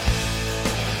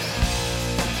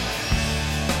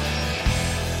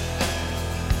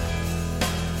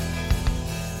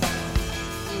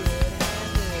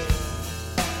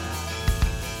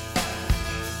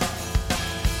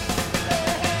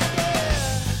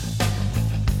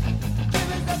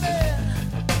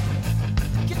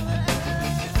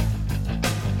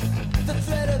 The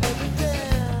threat of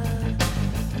everything,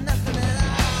 nothing at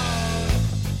all.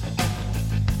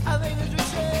 I think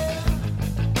it's reaching.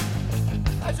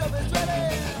 I drop it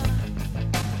ready,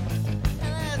 and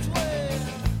that's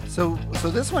when. So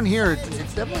this one here,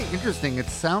 it's definitely interesting. It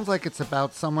sounds like it's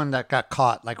about someone that got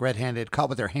caught, like red-handed, caught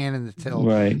with their hand in the till.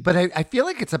 Right. But I feel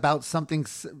like it's about something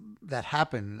that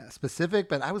happened specific.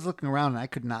 But I was looking around and I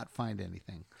could not find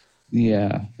anything.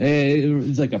 Yeah,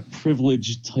 it's like a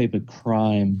privileged type of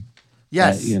crime.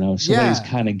 Yes. That, somebody's Yeah.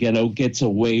 kind of gets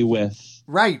away with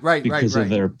Right. because of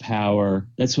their power.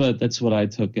 That's what I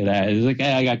took it as. It's like,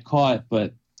 hey, I got caught,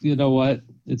 but you know what?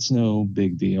 It's no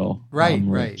big deal. Right. I'm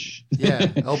Right. rich.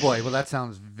 Yeah. Oh boy. Well, that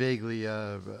sounds vaguely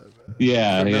yeah,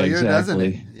 familiar, doesn't it?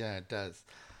 exactly. Yeah, it does.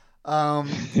 Oh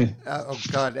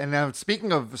God! And now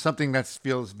speaking of something that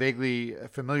feels vaguely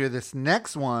familiar, this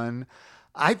next one,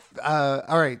 all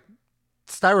right,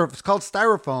 it's called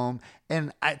Styrofoam,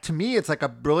 and to me, it's like a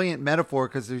brilliant metaphor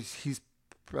because he's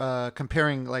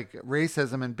comparing like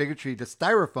racism and bigotry to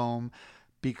styrofoam,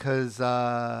 because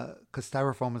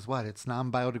styrofoam is what? It's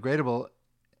non-biodegradable,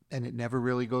 and it never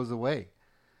really goes away.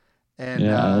 And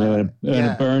when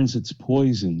it burns, it's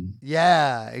poison.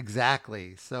 Yeah,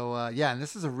 exactly. So and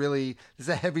this is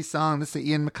a heavy song. This is an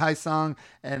Ian MacKaye song,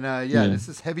 and this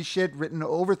is heavy shit written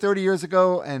over 30 years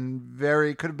ago, and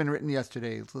could have been written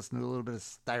yesterday. Let's listen to a little bit of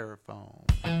Styrofoam.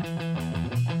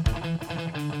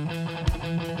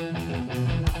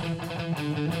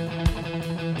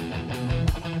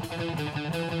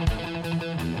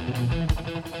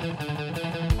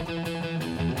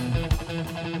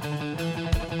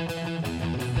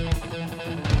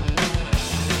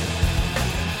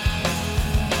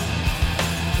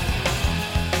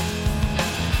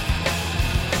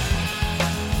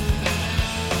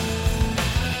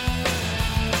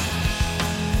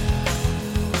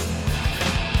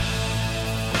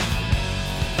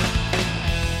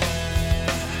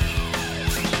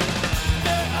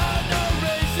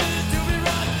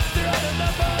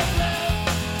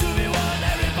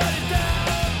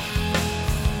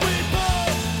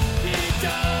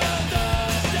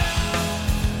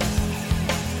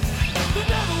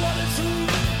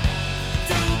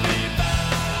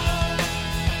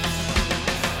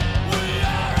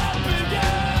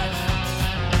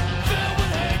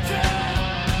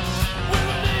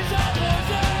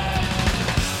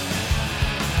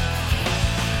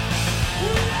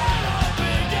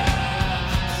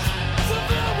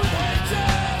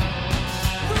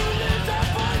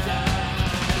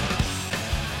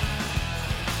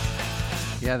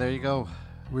 Yeah, there you go.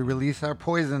 We release our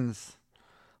poisons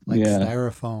like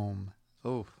styrofoam.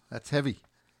 Oh, that's heavy.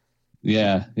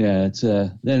 Yeah. It's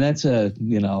that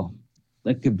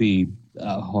could be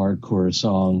a hardcore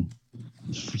song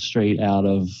straight out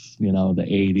of the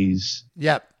 80s.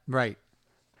 Yep, right.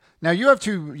 Now you have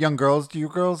two young girls. Do your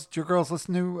girls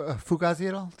listen to Fugazi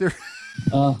at all?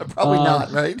 Probably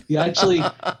not, right? Yeah, actually,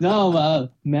 no.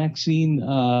 Maxine,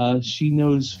 she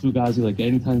knows Fugazi. Like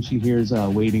anytime she hears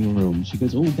 "Waiting Room," she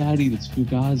goes, "Oh, Daddy, that's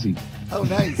Fugazi." Oh,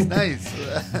 nice.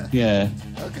 Yeah.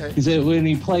 Okay. Because when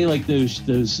you play like those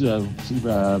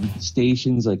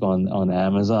stations, like on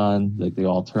Amazon, like the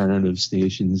alternative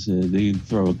stations, they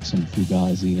throw some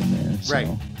Fugazi in there. So. Right.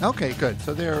 Okay, good.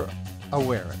 So they're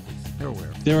aware, at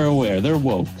least. They're aware. They're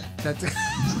woke. That's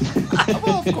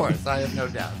well, of course. I have no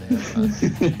doubt.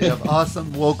 They have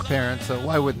awesome woke parents, so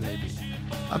why wouldn't they be?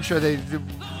 I'm sure they do.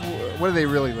 What do they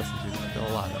really listen to? A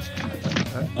lot of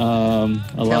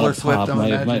a lot of Swift, pop.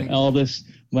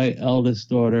 My eldest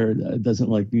daughter doesn't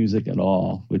like music at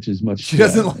all, which is much. She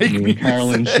doesn't like music.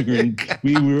 Carolyn Chagrin,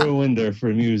 we ruined her for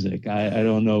music. I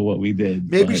don't know what we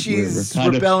did. Maybe she's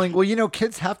rebelling. Well,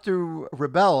 kids have to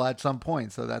rebel at some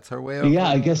point, so that's her way of. Yeah,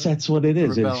 I guess that's what it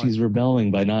is. Rebelling. She's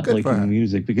rebelling by not liking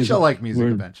music because she'll like music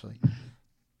eventually.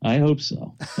 I hope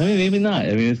so. I mean, maybe not. I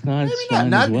mean, it's not. Maybe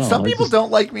not. As well. Some people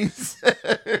don't like music.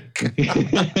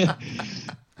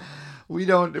 We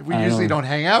usually don't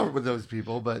hang out with those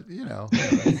people, but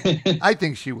I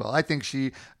think she will. I think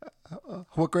she.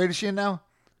 What grade is she in now?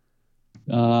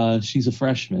 She's a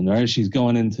freshman, right? She's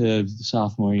going into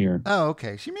sophomore year. Oh,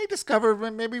 okay. She may discover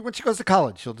maybe when she goes to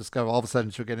college, she'll discover all of a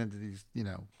sudden she'll get into these,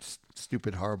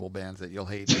 stupid, horrible bands that you'll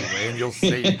hate anyway, and you'll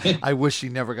say, "I wish she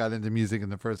never got into music in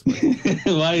the first place."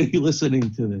 Why are you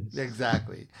listening to this?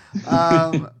 Exactly.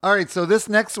 All right. So this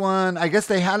next one, I guess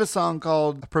they had a song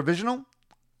called "Provisional."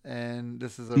 And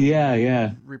this is a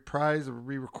reprise, a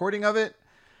re-recording of it,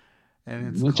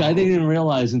 and it's I didn't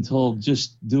realize until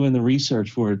just doing the research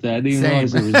for it. That I didn't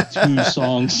realize there was two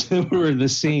songs that were the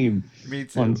same. Me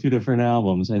too. On two different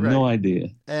albums. I had no idea.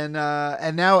 And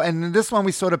now in this one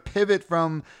we sort of pivot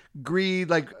from greed,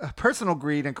 like personal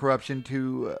greed and corruption,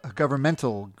 to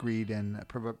governmental greed and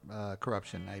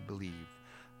corruption. I believe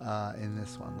in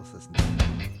this one. Let's listen to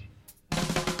it.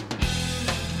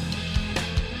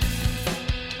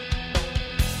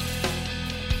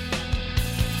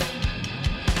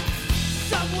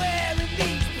 Somewhere in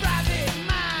these private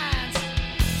minds,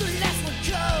 the last one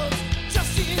comes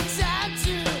just in time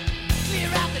to clear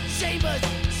out the chambers,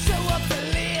 show up the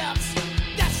lips.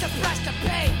 That's the price to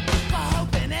pay for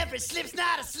hoping every slip's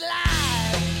not a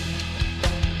slide.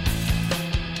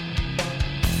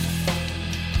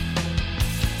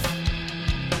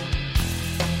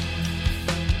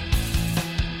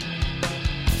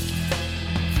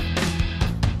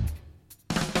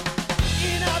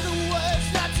 In other words,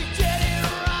 not to get it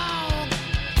wrong.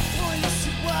 Pointless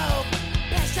to walk,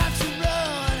 best time to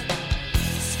run.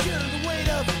 Scared of the weight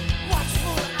of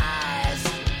watchful eyes.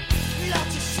 Love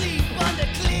to sleep under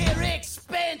clear,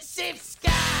 expensive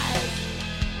skies.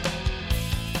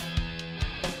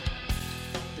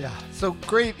 So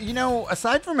great.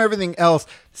 Aside from everything else,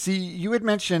 see, you had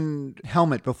mentioned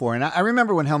Helmet before, and I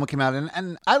remember when Helmet came out,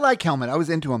 and I like Helmet. I was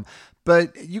into him.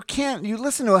 But you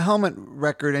listen to a Helmet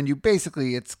record, and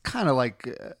it's kind of like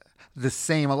the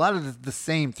same, a lot of the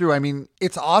same through. I mean,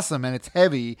 it's awesome, and it's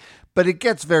heavy, but it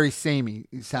gets very samey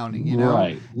sounding,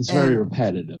 Right. It's very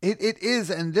repetitive. It is.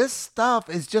 And this stuff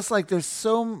is just like, there's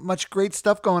so much great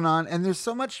stuff going on, and there's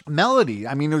so much melody.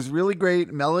 I mean, there's really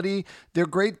great melody. They're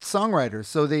great songwriters.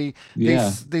 So they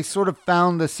sort of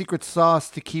found the secret sauce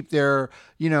to keep their,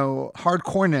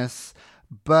 hardcoreness,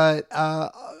 but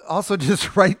also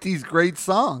just write these great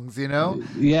songs,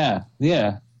 Yeah.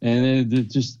 And it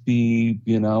just be,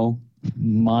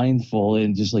 mindful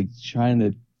and just like trying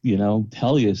to,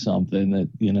 tell you something that,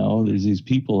 there's these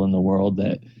people in the world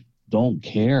that don't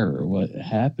care what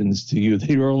happens to you.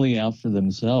 They're only out for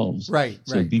themselves. Right.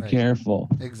 So be careful.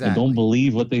 Exactly. And don't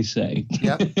believe what they say.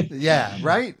 Yep. Yeah.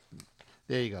 Right.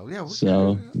 There you go.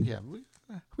 Yeah.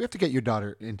 We have to get your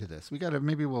daughter into this.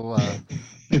 Maybe we'll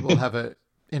have a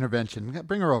intervention.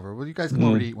 Bring her over. Well, you guys come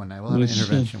over to eat one night. We'll have an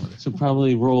intervention with her. So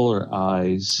probably roll her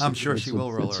eyes. I'm sure she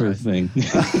will roll her eyes. Thing.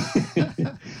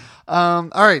 All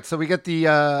right, so we get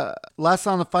the last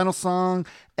song, the final song,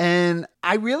 and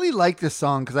I really like this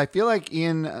song because I feel like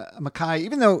Ian MacKaye,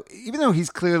 even though he's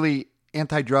clearly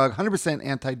anti-drug, 100%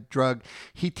 anti-drug,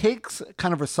 he takes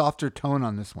kind of a softer tone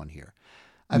on this one here.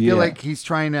 I feel like he's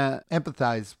trying to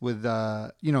empathize with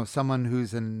someone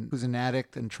who's an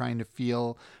addict and trying to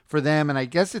feel for them, and I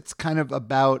guess it's kind of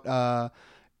about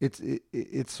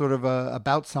it's sort of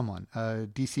about someone, a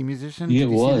DC musician. Yeah,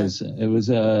 it was.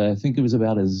 I think it was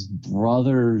about his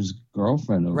brother's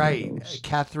girlfriend. Right,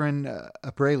 Catherine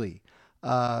Abrali.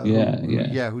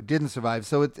 Who didn't survive.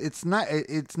 So it's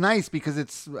nice because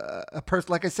it's a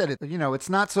person. Like I said, it's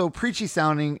not so preachy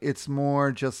sounding. It's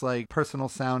more just like personal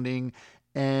sounding.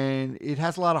 And it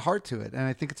has a lot of heart to it. And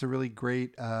I think it's a really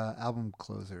great album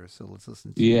closer. So let's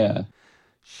listen to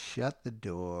Shut the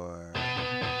Door.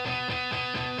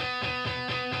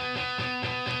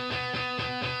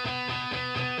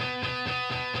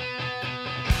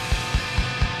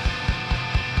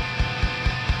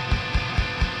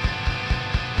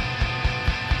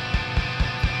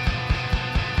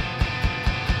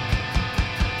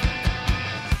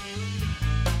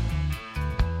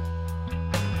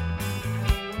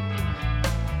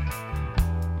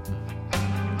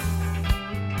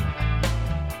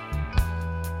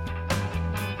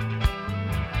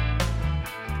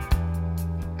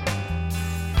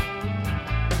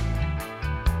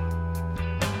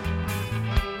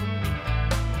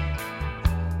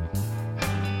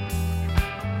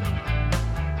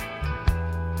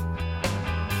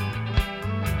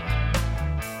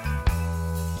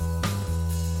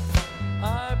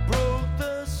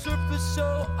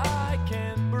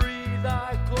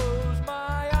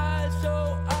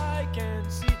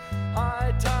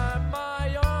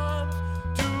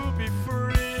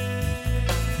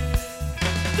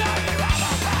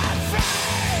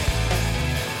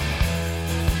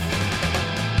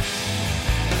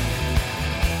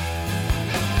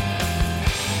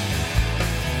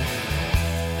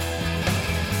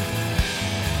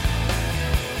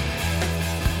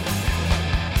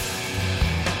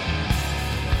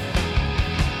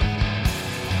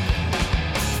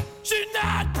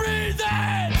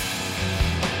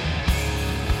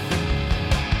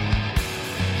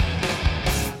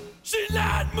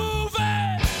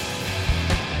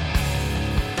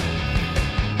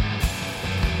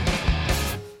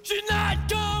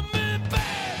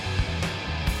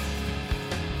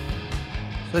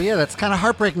 So yeah, that's kind of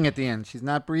heartbreaking at the end. She's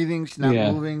not breathing. She's not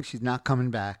moving. She's not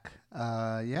coming back.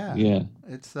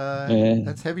 It's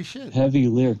that's heavy shit. Heavy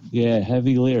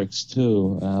lyrics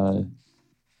too.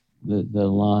 The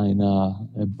line,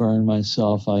 "I burn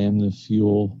myself. I am the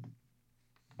fuel.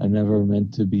 I never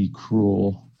meant to be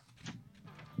cruel."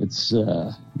 It's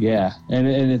and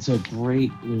it's a great.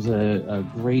 There's a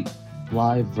great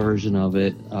live version of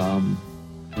it.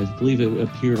 I believe it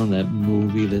appeared on that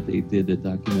movie that they did, the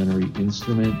documentary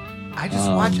Instrument. I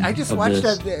just watched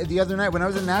that the other night when I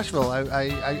was in Nashville.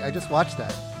 I just watched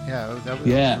that. Yeah, that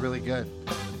was really good.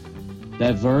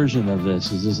 That version of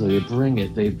this is just like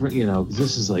they bring because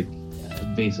this is like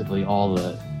basically all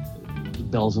the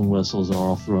bells and whistles are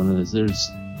all thrown in this. There's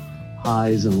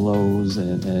highs and lows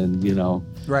and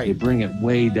right. They bring it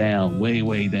way down,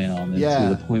 way down, to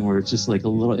the point where it's just like a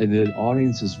little, and the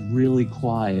audience is really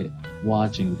quiet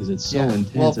watching because it's so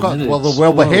intense. Well, of course, they're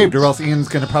well behaved, or else Ian's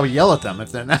going to probably yell at them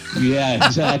if they're not. Yeah,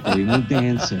 exactly. No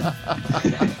dancing.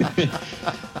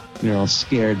 They're all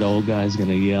scared. The old guy's going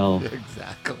to yell.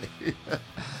 Exactly.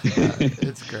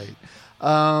 It's great.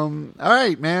 All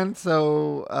right, man.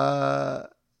 So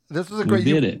this was a great.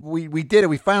 did it. We did it.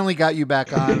 We finally got you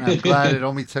back on. I'm glad it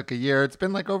only took a year. It's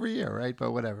been like over a year, right?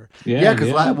 But whatever. Yeah, because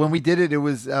yeah. when we did it, it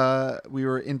was we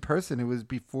were in person. It was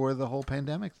before the whole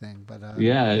pandemic thing. But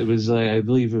Yeah, it was like, I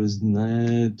believe it was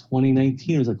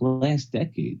 2019. It was like last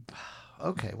decade.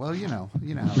 okay, well, you know how it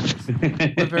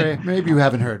is. Maybe you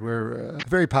haven't heard. We're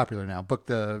very popular now. Booked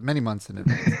many months in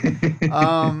advance.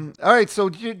 All right, so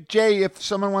Jay, if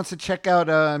someone wants to check out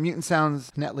Mutant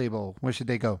Sounds net label, where should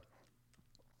they go?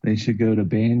 They should go to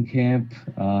Bandcamp,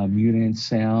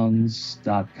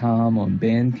 mutantsounds.com on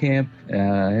Bandcamp.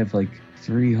 I have like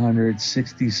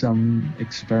 360 some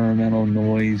experimental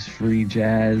noise, free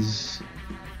jazz,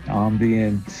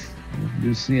 ambient,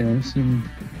 just some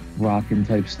rockin'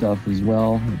 type stuff as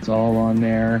well. It's all on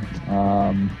there.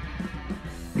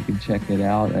 You can check it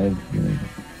out. I have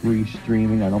free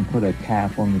streaming. I don't put a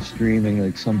cap on the streaming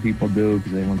like some people do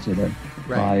because they want you to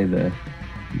buy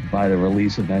the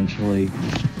release eventually.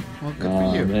 Well, good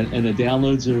for you. And the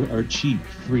downloads are cheap,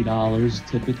 $3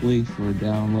 typically for a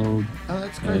download. Oh,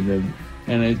 that's great.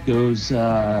 And it goes.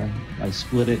 I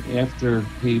split it after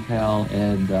PayPal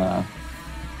and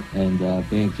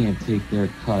Bandcamp take their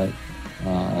cut.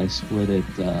 I split it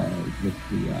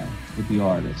with the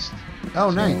artist. Oh,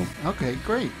 So- nice. Okay,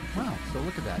 great. Wow. So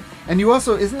look at that. And you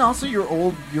isn't also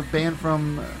your band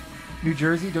from New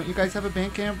Jersey? Don't you guys have a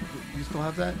band camp? You still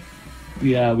have that?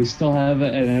 Yeah, we still have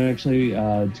it, and actually,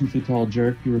 2 Foot Tall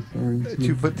Jerk you're referring to.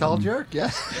 2 Foot Tall Jerk,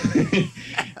 yeah.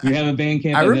 We have a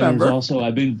Bandcamp. I and remember. There's also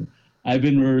I've been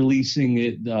releasing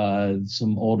it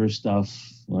some older stuff.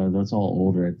 That's all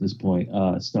older at this point.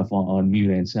 Stuff on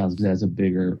Mutant Sounds because it has a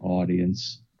bigger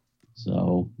audience.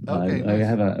 So Okay, I nice.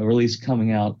 have a release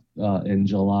coming out in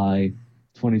July,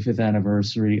 25th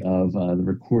anniversary of the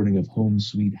recording of Home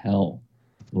Sweet Hell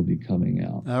will be coming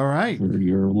out All right. for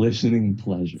your listening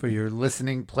pleasure. For your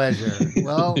listening pleasure.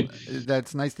 Well,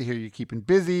 that's nice to hear you keeping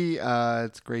busy.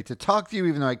 It's great to talk to you,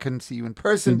 even though I couldn't see you in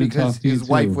person Good to because talk to you his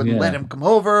wife too, wouldn't let yeah. him come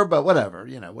over. But whatever,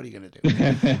 what are you gonna do?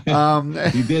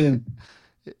 You didn't.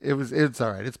 It's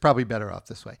all right. It's probably better off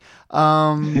this way.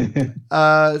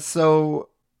 But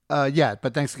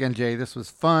thanks again, Jay. This was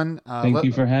fun. Thank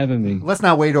you for having me. Let's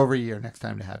not wait over a year next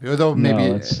time to have you. Although maybe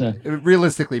No, it's,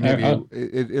 realistically, maybe I-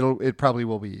 it probably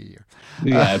will be a year.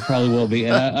 Yeah, it probably will be.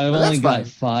 And I've But only that's got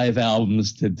fine. 5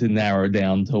 albums to narrow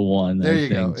down to one. There I you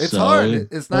go. think. It's So hard.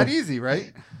 It's not easy,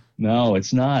 right? No,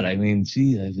 it's not. I mean,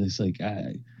 gee, it's like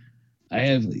I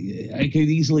could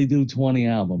easily do 20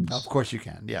 albums. Of course you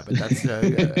can. Yeah, but that's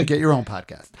get your own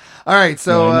podcast. All right,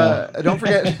 so don't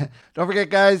forget,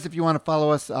 guys, if you want to follow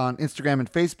us on Instagram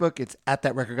and Facebook, it's at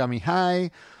That Record Got Me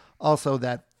High. Also,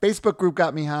 that Facebook group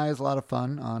Got Me High is a lot of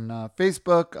fun on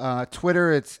Facebook.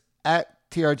 Twitter, it's at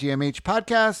TRGMH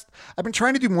Podcast. I've been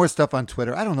trying to do more stuff on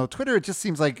Twitter. I don't know. Twitter, it just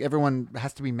seems like everyone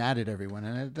has to be mad at everyone,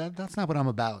 and that's not what I'm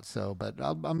about. So, but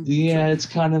I'm Yeah, it's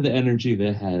kind of the energy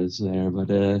that has there, but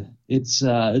it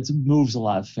moves a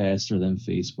lot faster than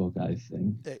Facebook, I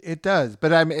think. It does,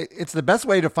 but it's the best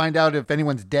way to find out if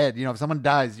anyone's dead. If someone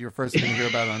dies, you're first going to hear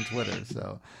about it on Twitter.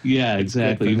 So Yeah, It's good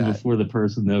exactly. for Even that. before the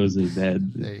person knows they're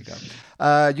dead. there you go.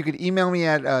 You can email me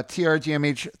at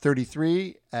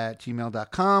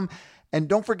trgmh33@gmail.com. And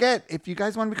don't forget, if you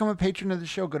guys want to become a patron of the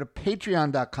show, go to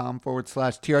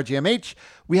patreon.com/TRGMH.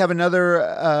 We have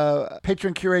another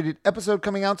patron curated episode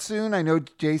coming out soon. I know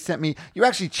Jay sent me, you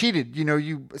actually cheated.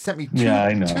 You sent me Yeah,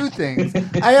 I know. two things.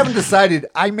 I haven't decided.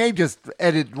 I may just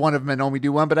edit one of them and only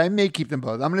do one, but I may keep them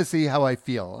both. I'm going to see how I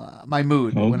feel, my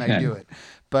mood when I Okay. do it.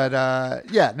 But but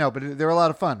they're a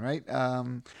lot of fun, right? Yeah,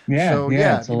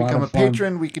 if it's a you lot become a of fun.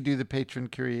 patron, we could do the patron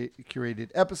curated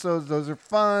episodes. Those are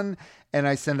fun. And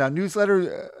I send out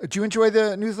newsletter. Do you enjoy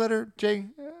the newsletter, Jay?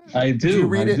 I Did you do.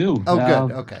 read I it? do. Oh,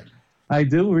 good. Okay. I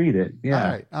do read it. Yeah.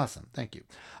 All right. Awesome. Thank you.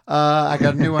 I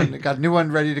got a new one. Got a new one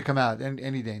ready to come out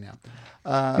any day now.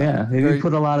 Yeah, very- you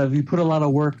put a lot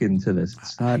of work into this.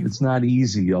 It's not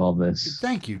easy, all this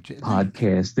Thank you, Jay.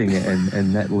 podcasting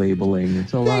and net labeling.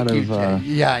 It's a lot Thank you, of Jay.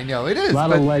 Yeah, I know it is. a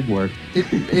lot but of legwork.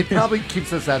 it probably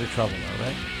keeps us out of trouble, though,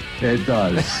 right? It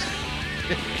does.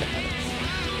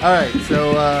 All right.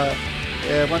 So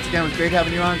once again, it was great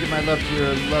having you on. Give my love to your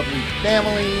lovely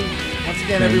family. Once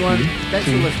again, Thank everyone, you. thanks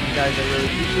for listening, guys. I really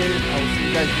appreciate it. I will see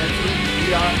you guys next week.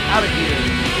 We are out of here.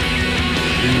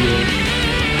 See ya.